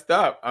 I messed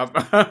up.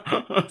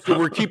 So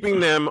we're keeping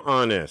them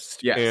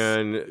honest. Yes.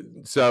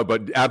 And so,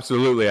 but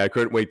absolutely, I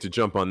couldn't wait to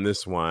jump on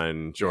this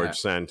one, George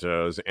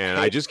Santos. And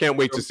I just can't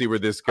wait to see where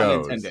this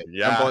goes.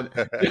 Yeah.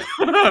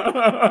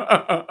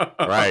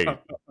 Right.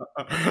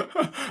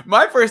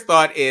 My first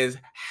thought is,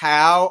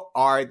 how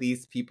are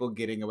these people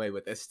getting away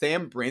with this?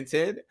 Sam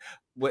Brinton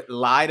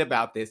lied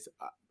about this,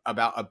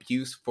 about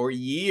abuse for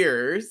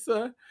years.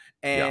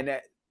 And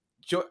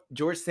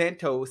George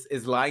Santos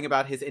is lying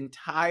about his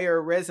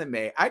entire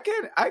resume. I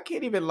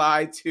can't even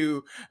lie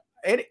to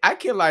I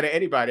can't lie to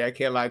anybody. I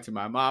can't lie to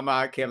my mama.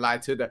 I can't lie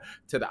to the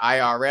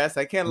IRS.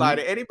 I can't lie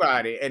to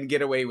anybody and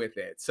get away with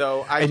it.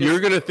 So you're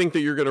going to think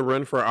that you're going to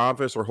run for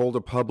office or hold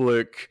a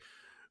public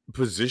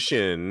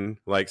position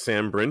like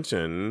Sam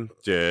Brinton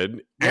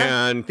did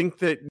and think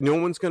that no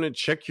one's going to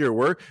check your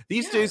work.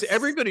 These days,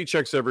 everybody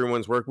checks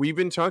everyone's work. We've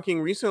been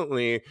talking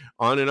recently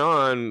on and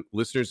on.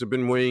 Listeners have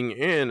been weighing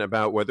in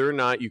about whether or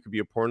not you could be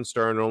a porn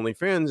star on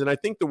OnlyFans. And I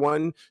think the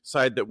one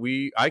side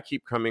that I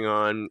keep coming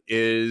on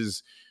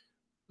is,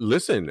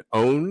 listen,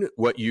 own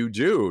what you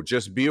do.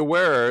 Just be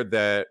aware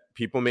that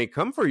people may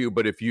come for you,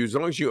 but as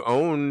long as you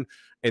own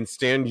and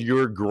stand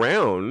your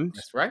ground,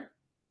 that's right.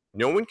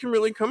 No one can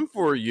really come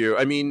for you.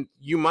 I mean,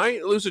 you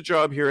might lose a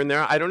job here and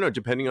there. I don't know,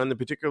 depending on the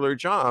particular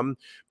job,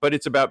 but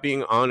it's about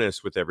being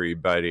honest with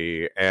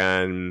everybody.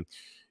 And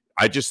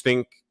I just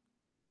think,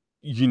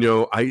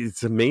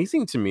 it's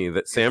amazing to me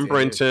that Sam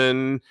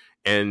Brinton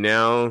and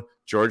now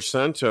George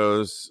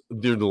Santos,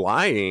 they're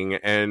lying.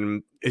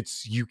 And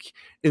it's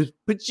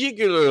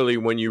particularly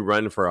when you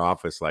run for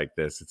office like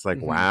this, it's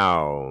like,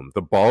 wow,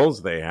 the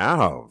balls they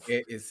have.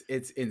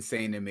 It's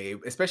insane to me,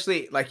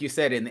 especially like you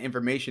said, in the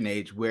information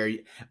age where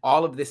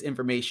all of this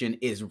information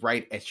is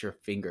right at your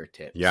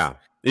fingertips. Yeah.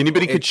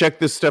 Anybody could check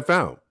this stuff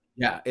out.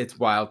 Yeah. It's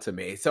wild to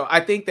me. So I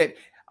think that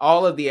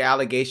all of the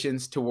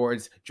allegations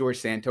towards George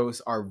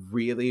Santos are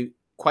really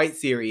quite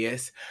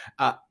serious.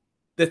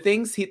 The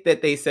things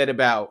that they said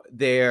about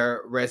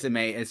their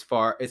resume as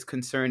far as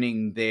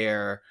concerning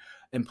their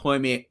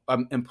employment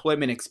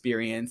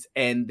experience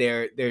and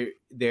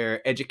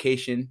their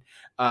education,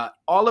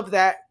 all of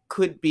that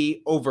could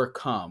be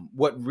overcome.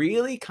 What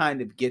really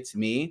kind of gets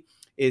me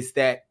is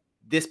that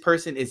this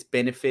person is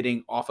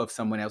benefiting off of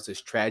someone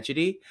else's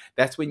tragedy.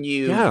 That's when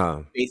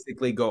you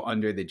basically go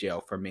under the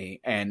jail for me.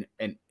 And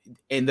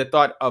in the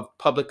thought of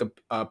public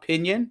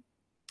opinion,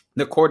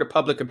 the court of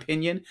public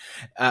opinion,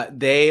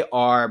 they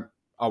are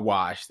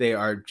awash. They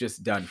are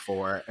just done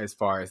for as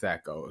far as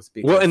that goes.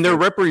 Well, and they're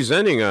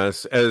representing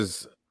us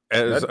as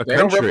a country.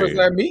 Don't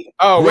represent me?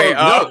 Oh,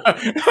 no.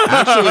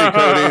 Actually,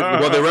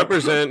 Cody, they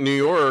represent New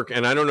York,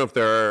 and I don't know if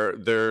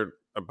they're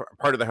a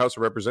part of the House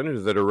of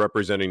Representatives that are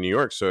representing New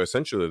York. So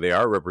essentially they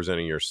are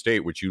representing your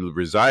state, which you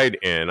reside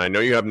in. I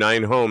know you have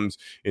 9 homes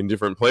in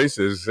different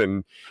places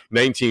and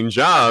 19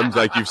 jobs,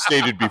 like you've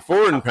stated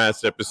before in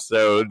past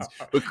episodes.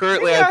 But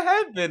currently I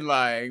have been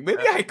lying.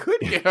 Maybe I could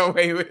get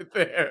away with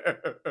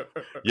it.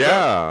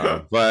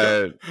 Yeah,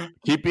 but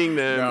keeping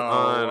them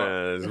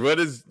honest. What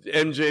is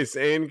MJ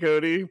saying,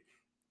 Cody?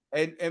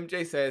 And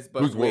MJ says,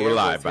 but who's we're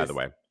live, by the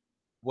way.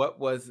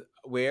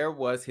 Where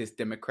was his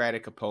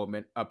Democratic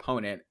opponent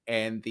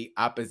and the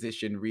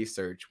opposition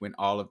research when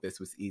all of this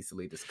was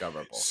easily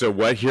discoverable? So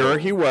here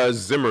he was,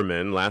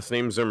 Zimmerman, last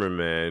name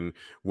Zimmerman,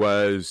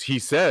 he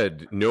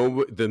said,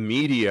 no, the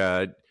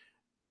media,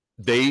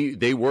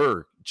 they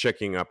were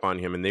checking up on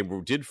him and they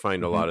did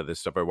find a lot of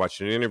this stuff. I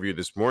watched an interview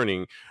this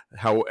morning.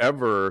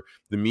 However,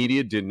 the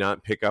media did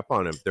not pick up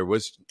on him. There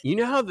was,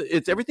 how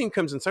everything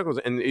comes in cycles,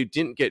 and it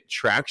didn't get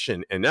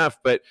traction enough,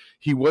 but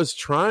he was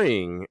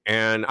trying.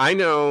 And I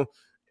know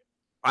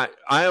I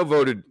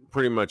voted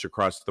pretty much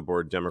across the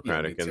board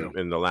Democratic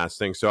in the last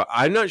thing. So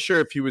I'm not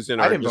sure if he was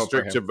in our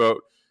district to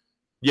vote.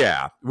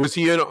 Yeah. Was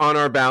he on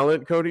our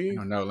ballot, Cody?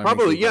 No,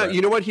 probably. Yeah.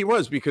 You know what? He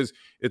was, because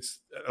it's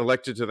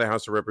elected to the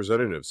House of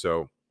Representatives.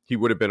 So he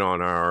would have been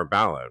on our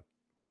ballot.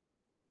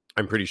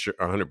 I'm pretty sure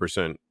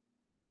 100%.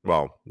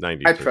 Well,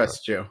 90%. I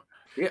trust you.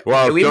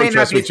 Well, we don't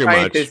trust me too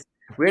much.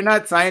 We're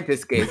not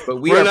scientist gays, but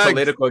we are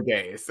political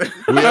gays.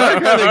 We are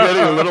kind of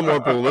getting a little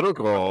more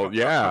political.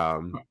 Yeah,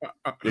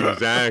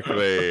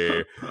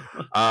 exactly.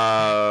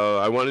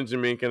 I wanted to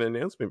make an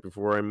announcement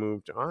before I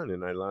moved on,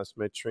 and I lost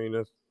my train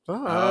of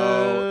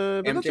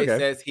thought. MJ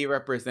says he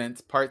represents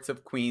parts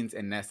of Queens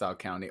and Nassau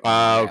County.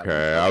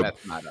 Okay.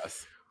 That's not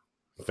us.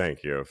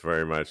 Thank you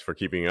very much for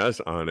keeping us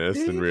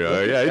honest and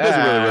real. Yeah, he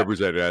doesn't really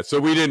represent us.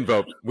 So we didn't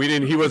vote.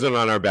 He wasn't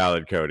on our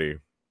ballot, Cody.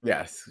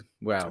 Yes.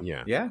 Well,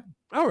 yeah.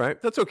 All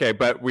right. That's okay.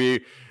 But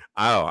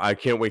I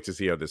can't wait to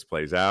see how this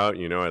plays out.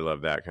 I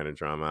love that kind of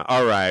drama.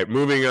 All right.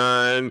 Moving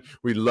on.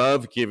 We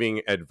love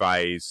giving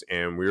advice,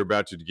 and we're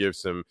about to give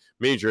some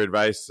major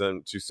advice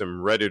to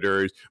some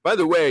Redditors. By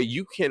the way,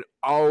 you can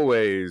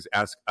always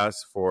ask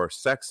us for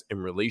sex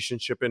and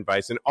relationship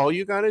advice, and all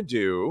you got to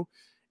do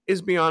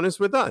is be honest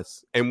with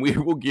us, and we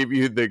will give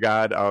you the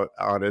God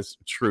honest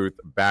truth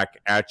back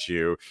at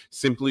you.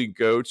 Simply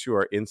go to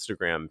our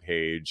Instagram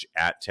page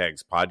at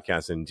Tags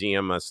Podcast and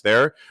DM us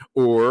there.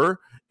 Or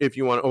if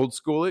you want old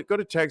school it, go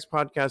to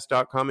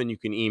tagspodcast.com and you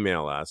can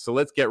email us. So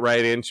let's get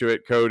right into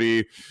it,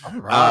 Cody.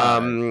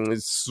 Right.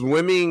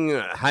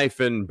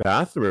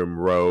 Swimming-bathroom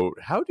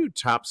wrote, how do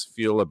tops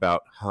feel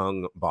about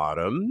hung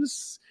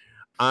bottoms?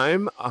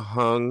 I'm a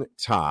hung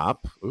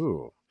top.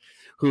 Ooh.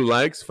 Who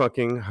likes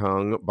fucking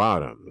hung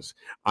bottoms.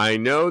 I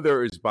know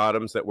there is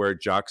bottoms that wear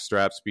jock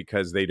straps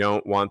because they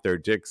don't want their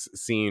dicks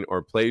seen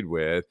or played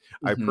with.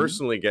 I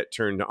personally get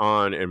turned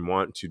on and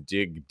want to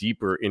dig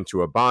deeper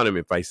into a bottom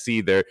if I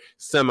see their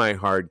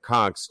semi-hard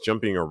cocks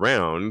jumping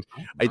around.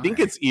 I think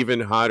it's even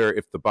hotter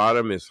if the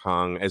bottom is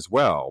hung as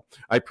well.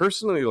 I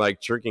personally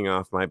like jerking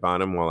off my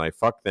bottom while I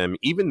fuck them,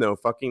 even though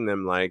fucking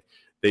them like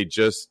they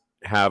just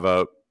have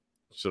a...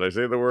 Should I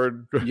say the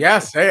word?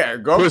 Yes, say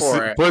it. Go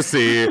for it.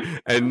 Pussy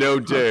and no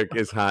dick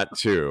is hot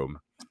too.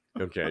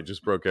 Okay, I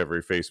just broke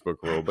every Facebook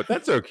rule, but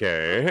that's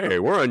okay. Hey,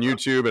 we're on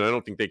YouTube, and I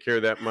don't think they care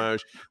that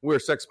much. We're a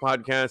sex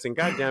podcast, and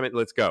God damn it,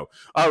 let's go.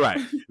 All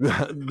right,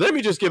 let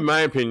me just give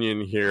my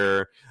opinion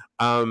here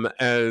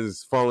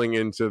as falling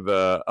into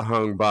the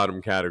hung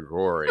bottom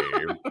category.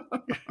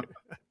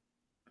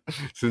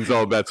 Since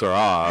all bets are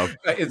off.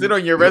 Is it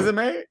on your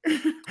resume?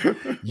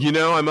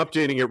 I'm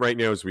updating it right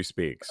now as we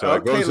speak. So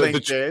okay, it goes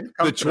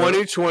the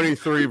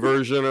 2023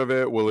 version of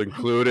it will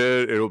include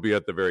it. It'll be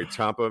at the very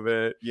top of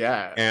it.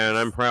 Yeah. And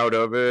I'm proud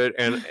of it.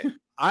 And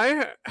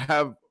I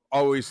have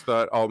always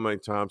thought, all my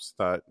tops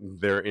thought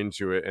they're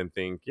into it and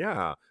think,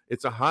 yeah,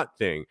 it's a hot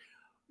thing.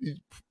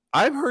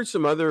 I've heard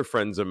some other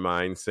friends of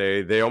mine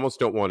say they almost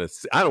don't want to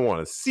I don't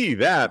want to see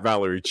that,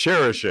 Valerie,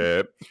 cherish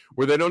it,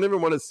 where they don't even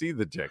want to see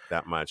the dick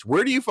that much.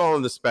 Where do you fall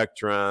on the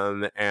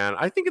spectrum? And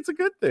I think it's a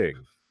good thing,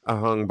 a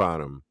hung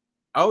bottom.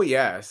 Oh,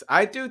 yes.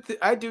 I do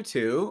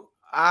too.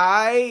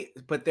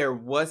 But there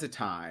was a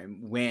time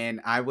when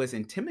I was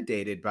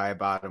intimidated by a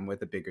bottom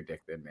with a bigger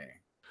dick than me.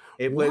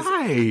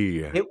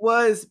 Why? It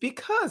was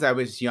because I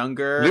was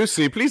younger.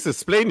 Lucy, please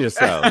explain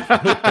yourself.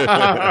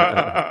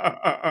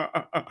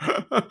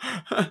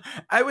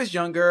 I was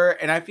younger,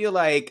 and I feel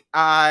like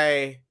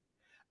I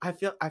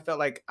felt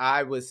like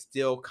I was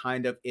still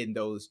kind of in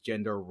those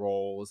gender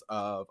roles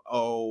of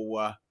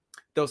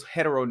those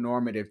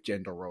heteronormative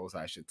gender roles,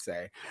 I should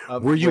say.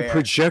 Were you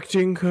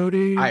projecting,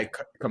 Cody? I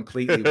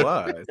completely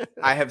was.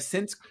 I have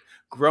since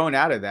grown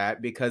out of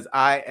that because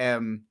I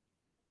am.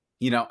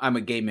 I'm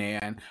a gay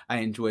man. I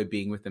enjoy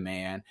being with a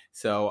man,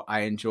 so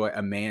I enjoy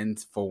a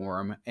man's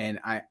form, and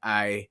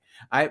I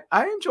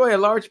enjoy a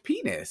large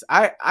penis.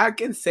 I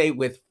can say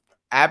with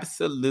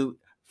absolute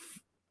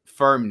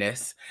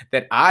firmness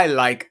that I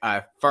like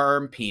a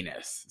firm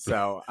penis.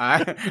 So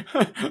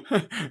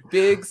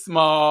big,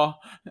 small,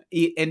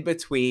 in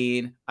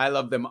between. I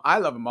love them. I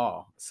love them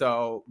all.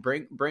 So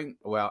bring.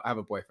 Well, I have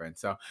a boyfriend,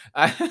 so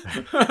you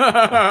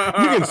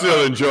can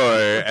still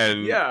enjoy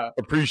and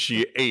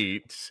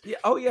appreciate. Yeah.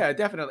 Oh yeah,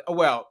 definitely.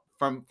 Well,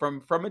 from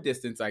a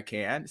distance, I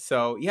can.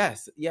 So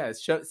yes.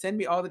 Send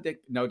me all the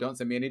dick. No, don't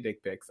send me any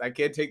dick pics. I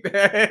can't take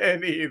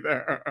that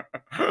either.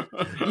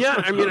 Yeah,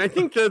 I mean, I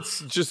think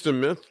that's just a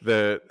myth.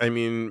 That I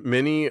mean,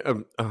 many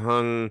of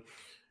hung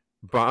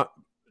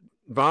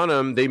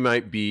bottom, they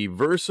might be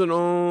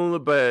versatile,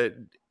 but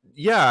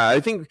yeah, I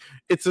think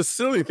it's a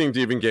silly thing to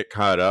even get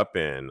caught up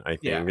in. I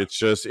think it's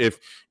just if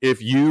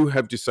you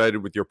have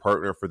decided with your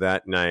partner for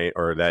that night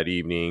or that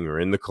evening or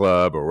in the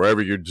club or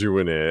wherever you're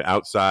doing it,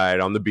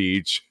 outside on the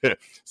beach,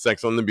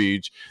 sex on the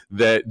beach,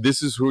 that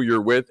this is who you're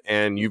with,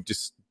 and you've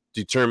just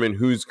determined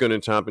who's going to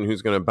top and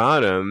who's going to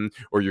bottom,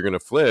 or you're going to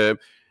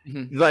flip.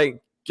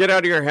 Like, get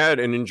out of your head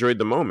and enjoy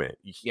the moment.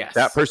 Yes.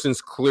 That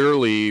person's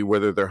clearly,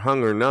 whether they're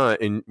hung or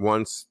not, and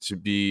wants to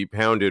be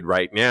pounded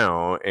right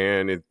now.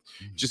 And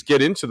just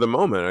get into the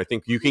moment. I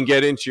think you can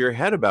get into your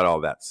head about all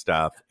that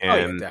stuff.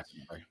 And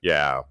definitely.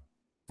 Yeah.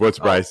 What's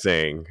Bryce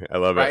saying? I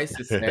love Bryce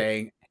is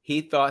saying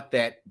he thought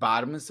that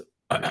bottoms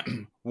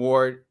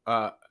wore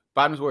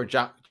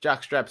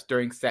jock straps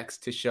during sex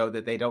to show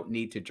that they don't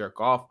need to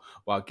jerk off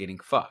while getting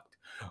fucked.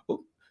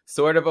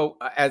 Sort of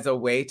as a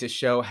way to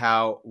show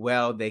how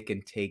well they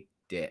can take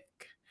dick.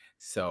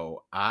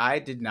 So I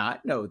did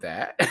not know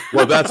that.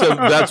 Well, that's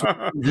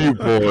a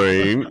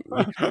viewpoint.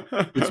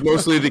 It's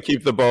mostly to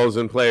keep the balls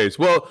in place.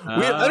 Well,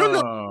 I don't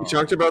know. We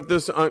talked about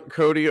this,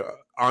 Cody,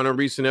 on a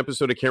recent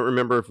episode. I can't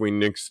remember if we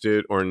nixed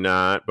it or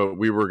not, but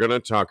we were going to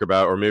talk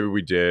about, or maybe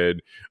we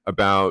did,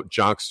 about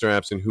jock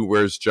straps and who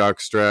wears jock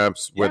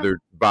straps, whether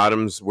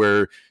bottoms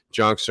wear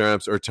jock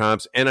straps or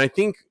tops. And I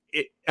think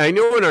I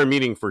know in our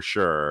meeting for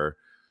sure.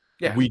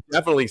 Yeah. We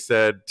definitely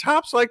said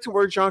tops like to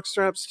wear jock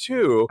straps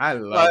too. I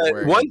love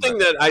wearing one thing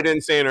that I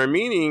didn't say in our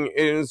meeting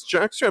is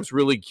jock straps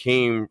really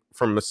came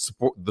from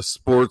the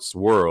sports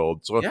world.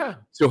 So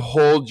to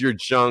hold your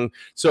junk.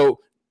 So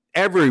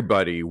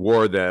everybody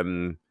wore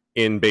them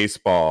in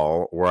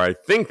baseball, where I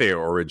think they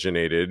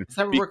originated. Is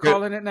that what we're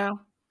calling it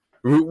now?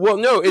 Well,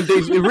 no, they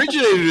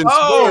originated in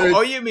sports.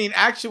 Oh, you mean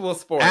actual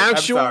sports?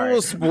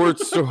 Actual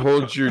sports to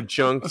hold your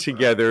junk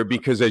together,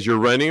 because as you're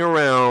running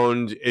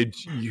around,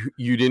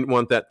 you didn't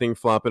want that thing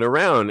flopping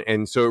around,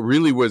 and so it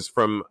really was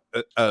from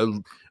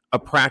a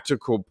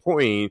practical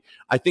point.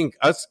 I think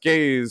us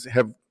gays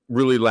have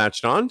really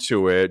latched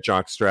onto it,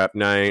 jockstrap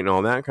night and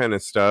all that kind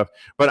of stuff.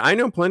 But I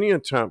know plenty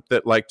of tops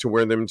that like to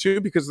wear them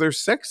too because they're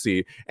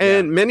sexy,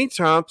 and many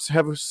tops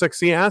have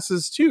sexy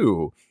asses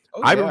too.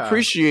 I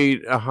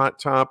appreciate a hot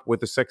top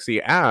with a sexy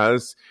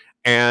ass,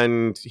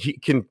 and he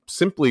can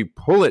simply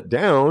pull it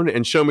down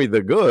and show me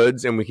the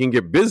goods, and we can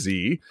get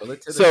busy.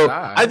 So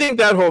I think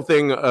that whole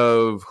thing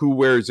of who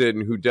wears it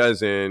and who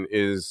doesn't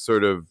is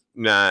sort of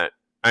not.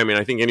 I mean,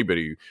 I think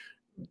anybody,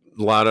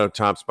 a lot of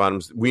tops,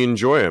 bottoms, we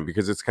enjoy them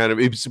because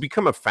it's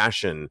become a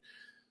fashion,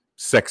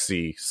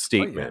 sexy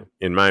statement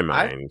in my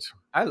mind.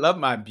 I love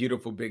my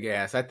beautiful big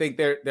ass. I think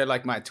they're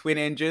like my twin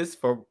engines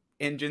for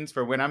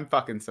when I'm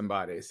fucking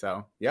somebody.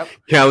 So, yep.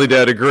 Callie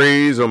Dad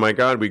agrees. Oh my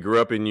God, we grew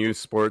up in youth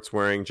sports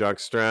wearing jock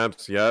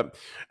straps. Yep.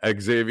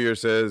 Xavier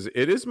says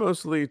it is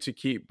mostly to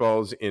keep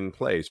balls in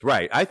place.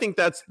 Right. I think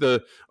that's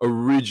the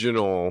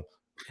original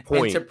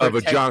point of a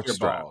jock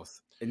strap.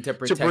 And to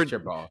protect your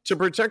balls. To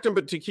protect them,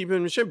 but to keep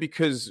them in shape,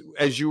 because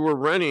as you were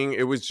running,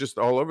 it was just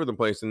all over the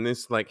place, and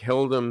this like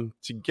held them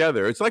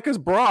together. It's like a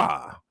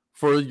bra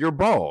for your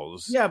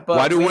balls. Yeah, but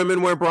why do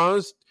women wear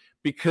bras?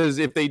 Because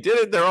if they did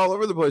it, they're all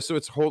over the place. So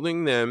it's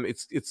holding them.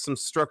 It's some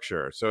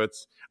structure. So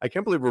I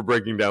can't believe we're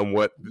breaking down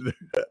what.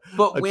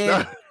 But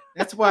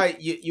that's why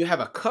you have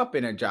a cup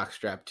in a jock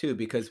strap too,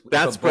 because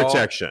that's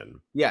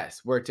protection.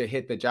 Yes, were to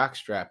hit the jock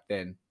strap,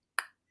 then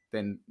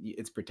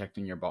it's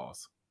protecting your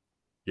balls.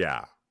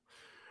 Yeah.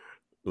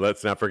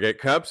 Let's not forget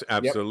cups.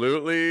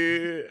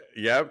 Absolutely.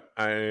 Yep.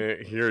 I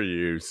hear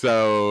you.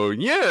 So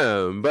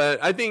yeah, but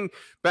I think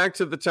back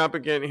to the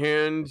topic at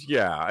hand.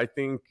 Yeah, I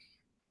think.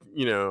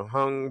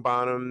 Hung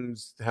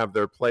bottoms have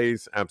their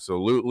place.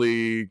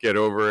 Absolutely. Get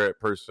over it,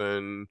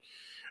 person.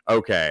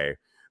 Okay.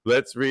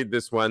 Let's read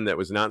this one that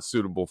was not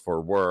suitable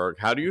for work.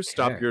 How do you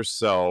stop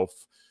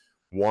yourself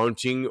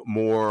wanting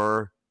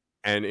more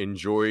and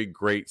enjoy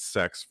great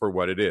sex for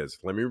what it is?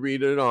 Let me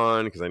read it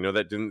on because I know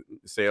that didn't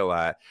say a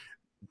lot.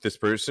 This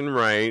person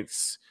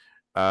writes,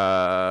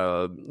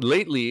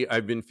 lately,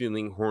 I've been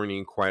feeling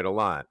horny quite a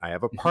lot. I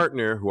have a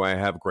partner who I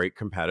have great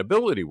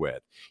compatibility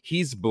with.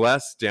 He's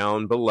blessed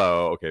down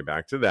below. Okay,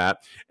 back to that.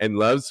 And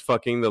loves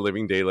fucking the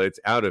living daylights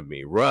out of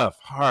me. Rough,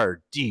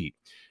 hard, deep.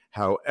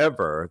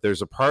 However,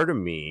 there's a part of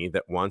me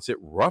that wants it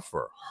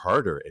rougher,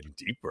 harder, and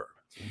deeper.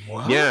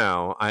 What?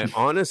 Now, I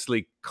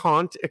honestly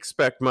can't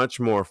expect much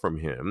more from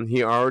him.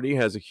 He already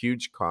has a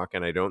huge cock,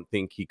 and I don't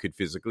think he could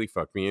physically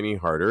fuck me any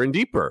harder and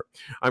deeper.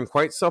 I'm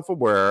quite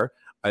self-aware.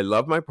 I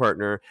love my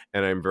partner,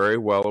 and I'm very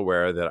well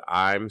aware that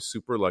I'm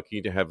super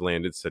lucky to have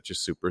landed such a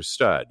super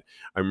stud.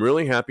 I'm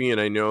really happy,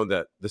 and I know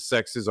that the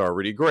sex is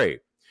already great.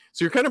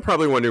 So you're kind of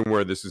probably wondering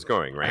where this is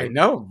going, right? I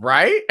know,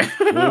 right?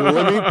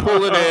 Let me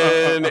pull it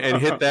in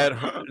and hit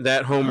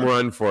that home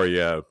run for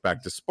you.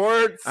 Back to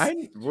sports.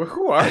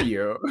 Who are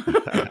you?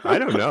 I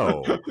don't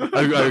know.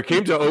 I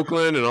came to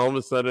Oakland, and all of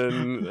a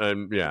sudden,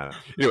 and yeah.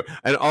 Anyway,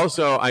 and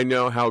also I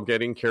know how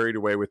getting carried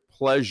away with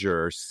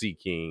pleasure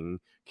seeking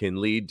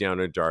can lead down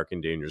a dark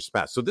and dangerous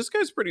path. So this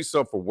guy's pretty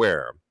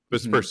self-aware.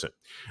 This person.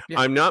 Yeah.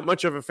 I'm not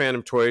much of a fan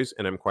of toys,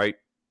 and I'm quite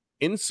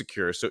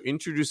insecure. So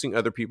introducing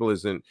other people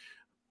isn't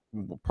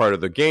part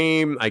of the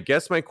game. I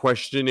guess my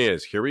question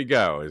is, here we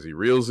go, as he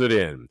reels it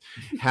in.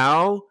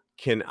 How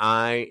can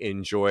I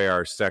enjoy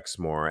our sex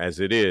more as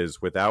it is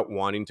without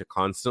wanting to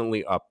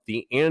constantly up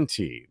the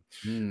ante?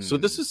 So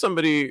this is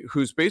somebody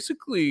who's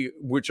basically,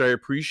 which I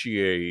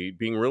appreciate,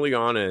 being really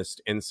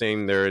honest and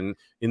saying they're an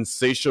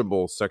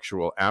insatiable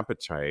sexual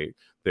appetite.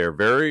 They're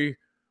very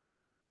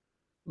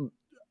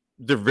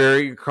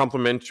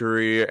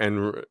complimentary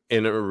and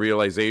in a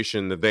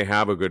realization that they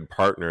have a good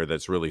partner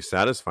that's really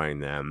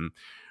satisfying them,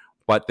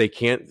 but they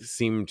can't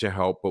seem to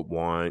help but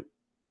want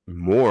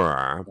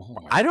more.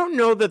 I don't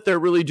know that they're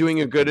really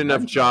doing a good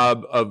enough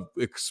job of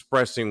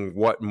expressing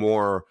what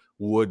more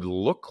would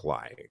look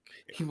like.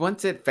 He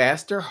wants it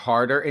faster,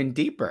 harder, and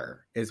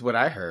deeper, is what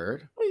I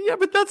heard. Yeah,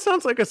 but that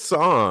sounds like a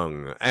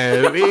song.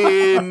 I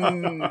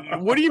mean,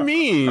 what do you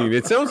mean?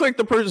 It sounds like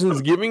the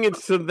person's giving it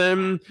to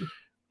them.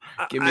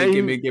 Give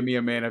me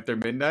a man after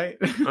midnight.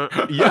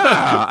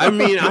 Yeah, I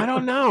mean, I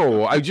don't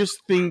know. I just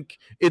think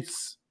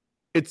it's.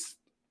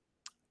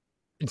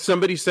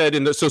 Somebody said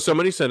in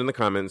the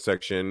comment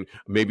section,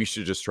 maybe you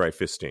should just try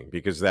fisting,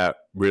 because that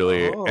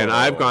really, and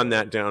I've gone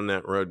down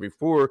that road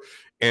before,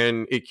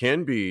 and it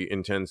can be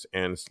intense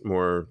and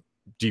more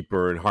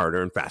deeper and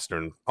harder and faster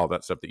and all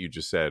that stuff that you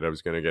just said. I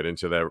was going to get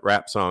into that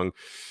rap song,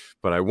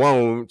 but I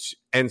won't.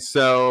 And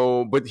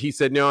so, but he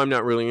said, no, I'm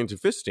not really into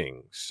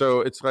fisting.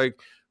 So it's like,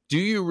 do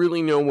you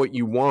really know what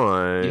you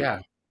want?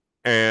 Yeah.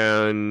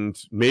 And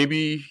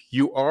maybe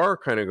you are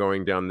kind of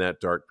going down that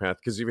dark path,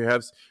 because if you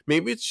have,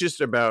 maybe it's just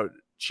about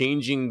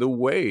changing the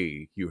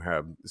way you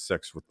have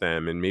sex with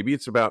them, and maybe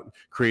it's about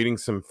creating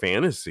some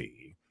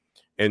fantasy,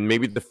 and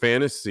maybe the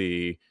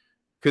fantasy,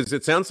 because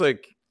it sounds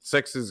like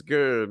sex is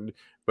good,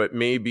 but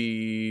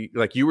maybe,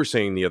 like you were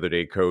saying the other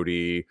day,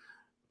 Cody,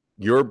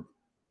 your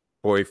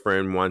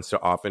boyfriend wants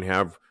to often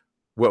have,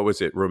 what was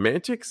it,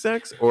 romantic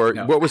sex, or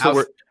no, what was the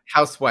word?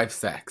 Housewife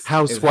sex.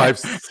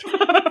 Housewives.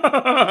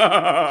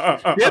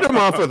 Get him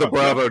off of the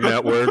Bravo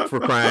network, for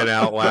crying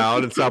out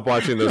loud, and stop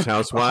watching those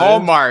Housewives. The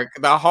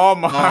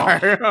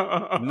Hallmark.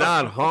 Oh,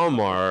 not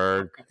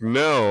Hallmark.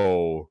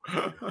 No.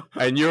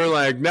 And you're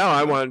like, no,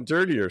 I want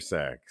dirtier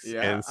sex.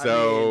 Yeah, and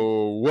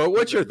so,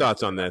 what's your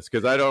thoughts on this?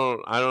 Because I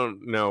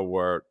don't know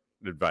what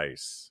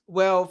advice.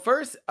 Well,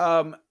 first,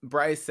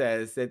 Bryce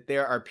says that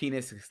there are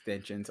penis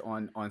extensions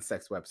on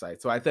sex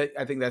websites. So I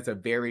think that's a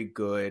very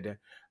good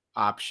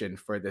option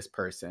for this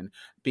person,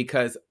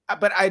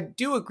 but I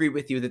do agree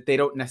with you that they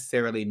don't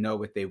necessarily know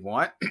what they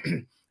want.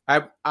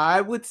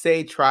 I would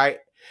say try,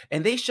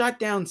 and they shot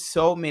down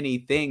so many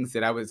things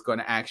that I was going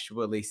to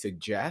actually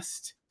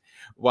suggest.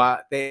 While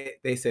they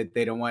said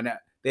they don't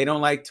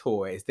like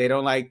toys, they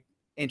don't like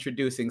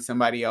introducing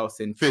somebody else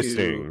into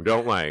fisting,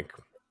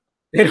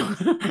 They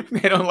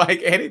don't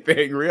like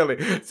anything,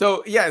 really.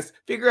 So yes,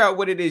 figure out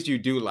what it is you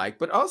do like,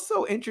 but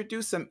also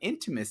introduce some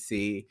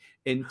intimacy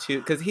into,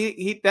 because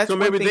he that's so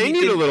maybe they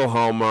need a little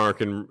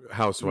Hallmark and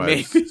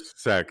Housewives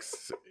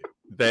sex,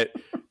 that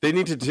they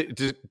need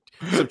to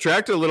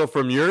subtract a little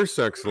from your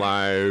sex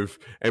life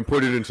and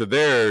put it into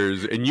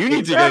theirs, and you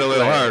need to get a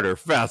little harder,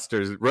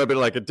 faster, rub it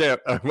like a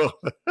dip.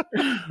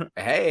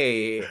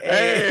 Hey.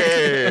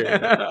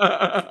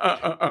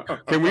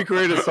 Can we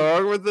create a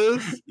song with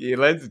this? Yeah,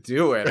 let's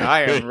do it.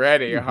 I am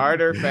ready.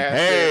 Harder, faster.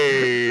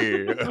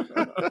 Hey.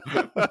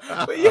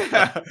 But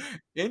yeah,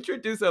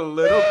 introduce a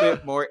little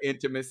bit more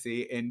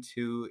intimacy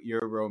into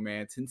your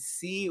romance and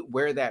see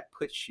where that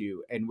puts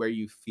you and where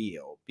you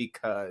feel,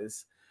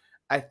 because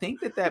I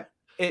think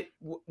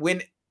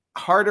when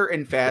harder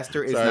and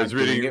faster is. Sorry, I was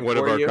reading one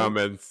of our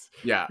comments.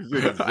 Yeah,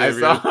 I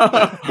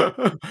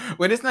saw.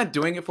 When it's not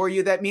doing it for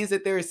you, that means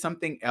that there is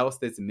something else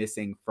that's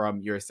missing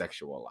from your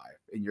sexual life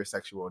and your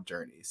sexual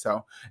journey.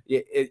 So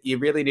you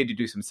really need to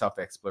do some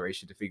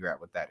self-exploration to figure out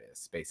what that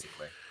is,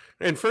 basically.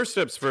 And first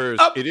steps first,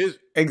 it is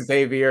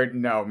Xavier.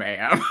 No,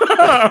 ma'am.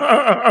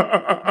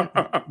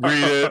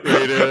 Read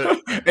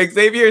it.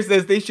 Xavier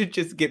says they should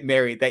just get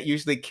married. That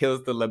usually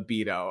kills the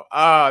libido.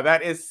 Oh,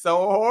 that is so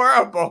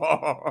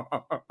horrible.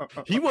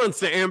 He wants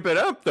to amp it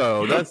up,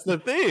 though. That's the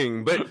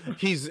thing. But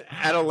he's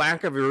at a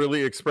lack of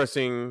really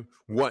expressing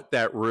what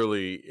that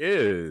really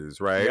is,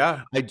 right?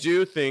 Yeah. I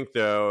do think,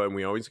 though, and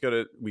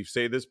we've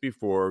said this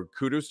before,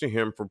 kudos to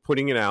him for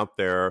putting it out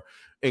there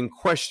and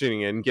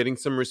questioning it and getting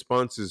some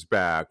responses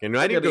back. And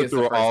I didn't go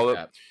through all of,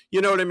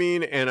 you know what I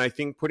mean? And I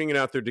think putting it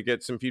out there to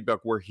get some feedback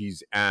where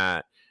he's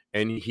at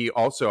And he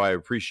also, I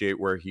appreciate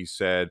where he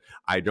said,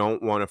 I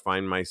don't want to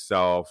find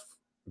myself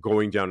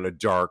going down a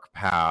dark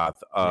path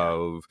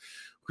of,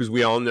 because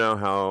we all know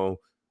how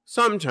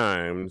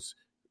sometimes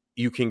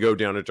you can go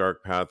down a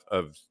dark path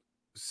of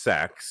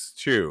sex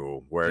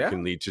too, where it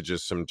can lead to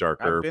just some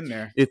darker. I've been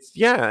there. It's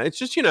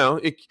just,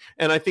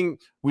 and I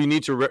think we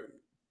need to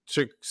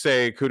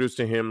say kudos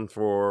to him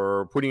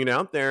for putting it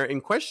out there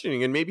and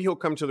questioning, and maybe he'll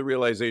come to the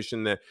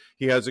realization that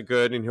he has it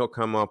good and he'll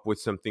come up with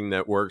something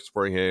that works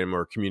for him,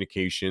 or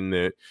communication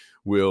that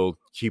will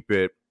keep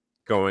it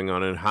going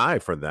on and high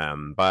for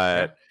them.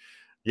 But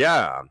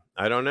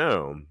I don't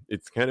know.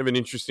 It's kind of an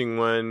interesting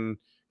one,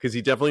 because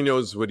he definitely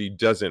knows what he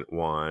doesn't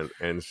want.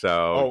 And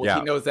so,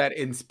 he knows that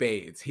in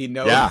spades. He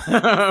knows.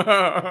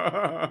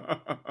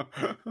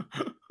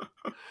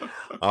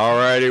 All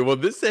righty. Well,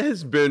 this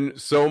has been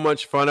so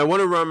much fun. I want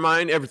to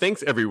remind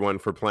thanks everyone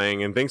for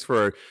playing, and thanks for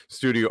our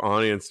studio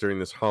audience during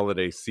this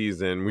holiday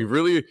season. We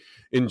really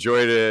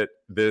enjoyed it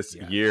this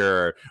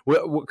year.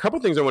 Well, a couple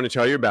things I want to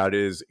tell you about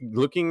is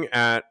looking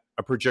at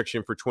a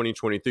projection for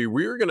 2023.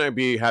 We're going to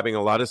be having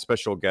a lot of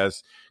special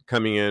guests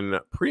coming in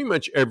pretty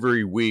much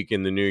every week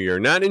in the new year.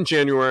 Not in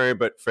January,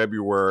 but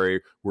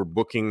February. We're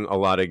booking a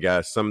lot of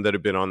guests, some that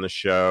have been on the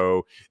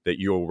show that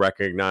you'll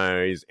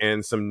recognize,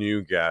 and some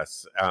new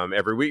guests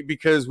every week,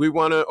 because we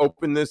want to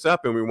open this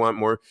up and we want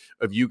more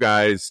of you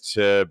guys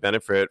to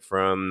benefit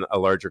from a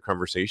larger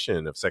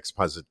conversation of sex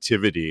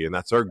positivity. And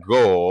that's our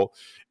goal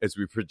as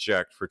we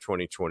project for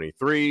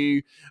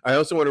 2023. I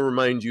also want to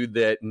remind you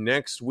that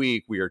next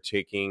week we are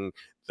taking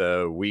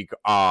the week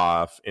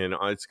off, and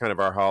it's kind of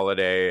our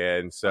holiday.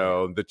 And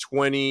so the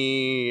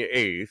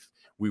 28th,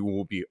 we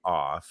will be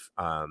off.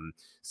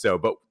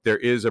 But there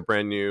is a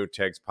brand new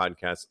Tags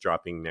podcast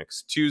dropping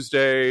next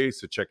Tuesday.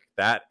 So check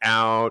that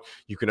out.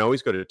 You can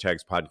always go to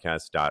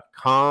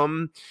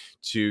tagspodcast.com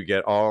to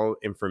get all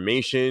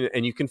information.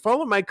 And you can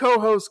follow my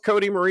co-host,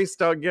 Cody Maurice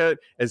Doggett,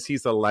 as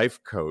he's a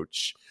life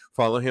coach.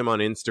 Follow him on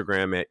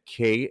Instagram at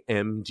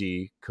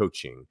KMD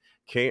Coaching.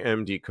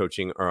 KMD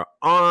Coaching, or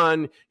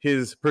on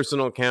his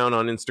personal account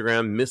on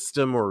Instagram,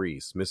 Mr.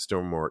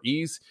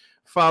 Maurice.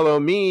 Follow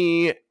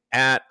me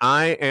at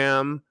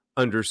 @Iam_Steve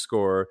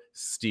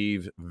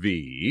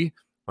V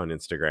on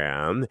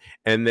Instagram.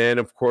 And then,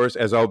 of course,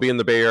 as I'll be in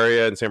the Bay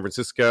Area in San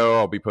Francisco,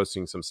 I'll be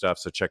posting some stuff.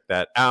 So check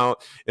that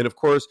out. And of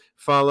course,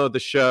 follow the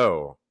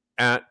show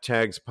at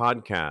Tags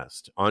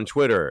Podcast, on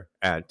Twitter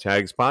at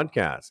Tags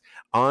Podcast,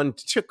 on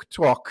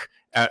TikTok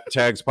at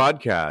Tags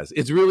Podcast.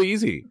 It's really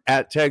easy,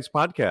 at Tags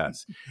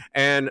Podcast.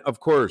 And of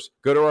course,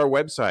 go to our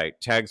website,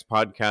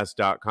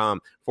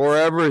 tagspodcast.com, for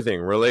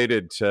everything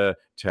related to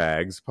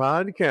Tags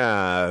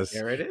Podcast.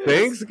 There it is.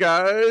 Thanks,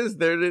 guys.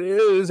 There it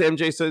is.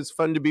 MJ says,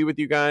 fun to be with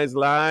you guys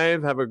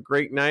live. Have a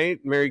great night.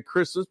 Merry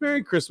Christmas.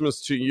 Merry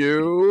Christmas to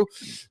you.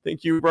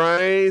 Thank you,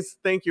 Bryce.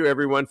 Thank you,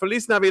 everyone.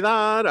 Feliz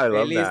Navidad. I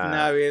love Feliz that.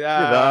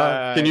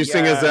 Navidad. Can you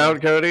sing us out,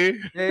 Cody?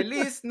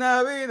 Feliz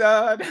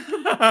Navidad.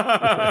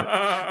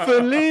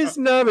 Feliz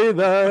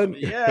Navidad.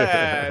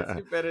 Yes,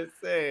 you better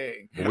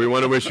sing. We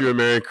want to wish you a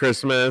Merry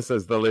Christmas,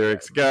 as the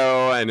lyrics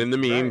go. And in the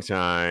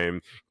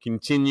meantime,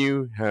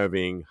 continue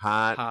having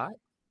hot,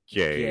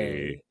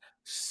 gay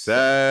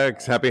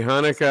sex. Happy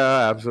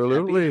Hanukkah.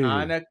 Absolutely.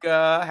 Happy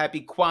Hanukkah.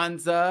 Happy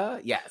Kwanzaa.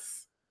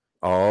 Yes.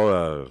 All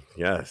of,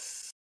 yes.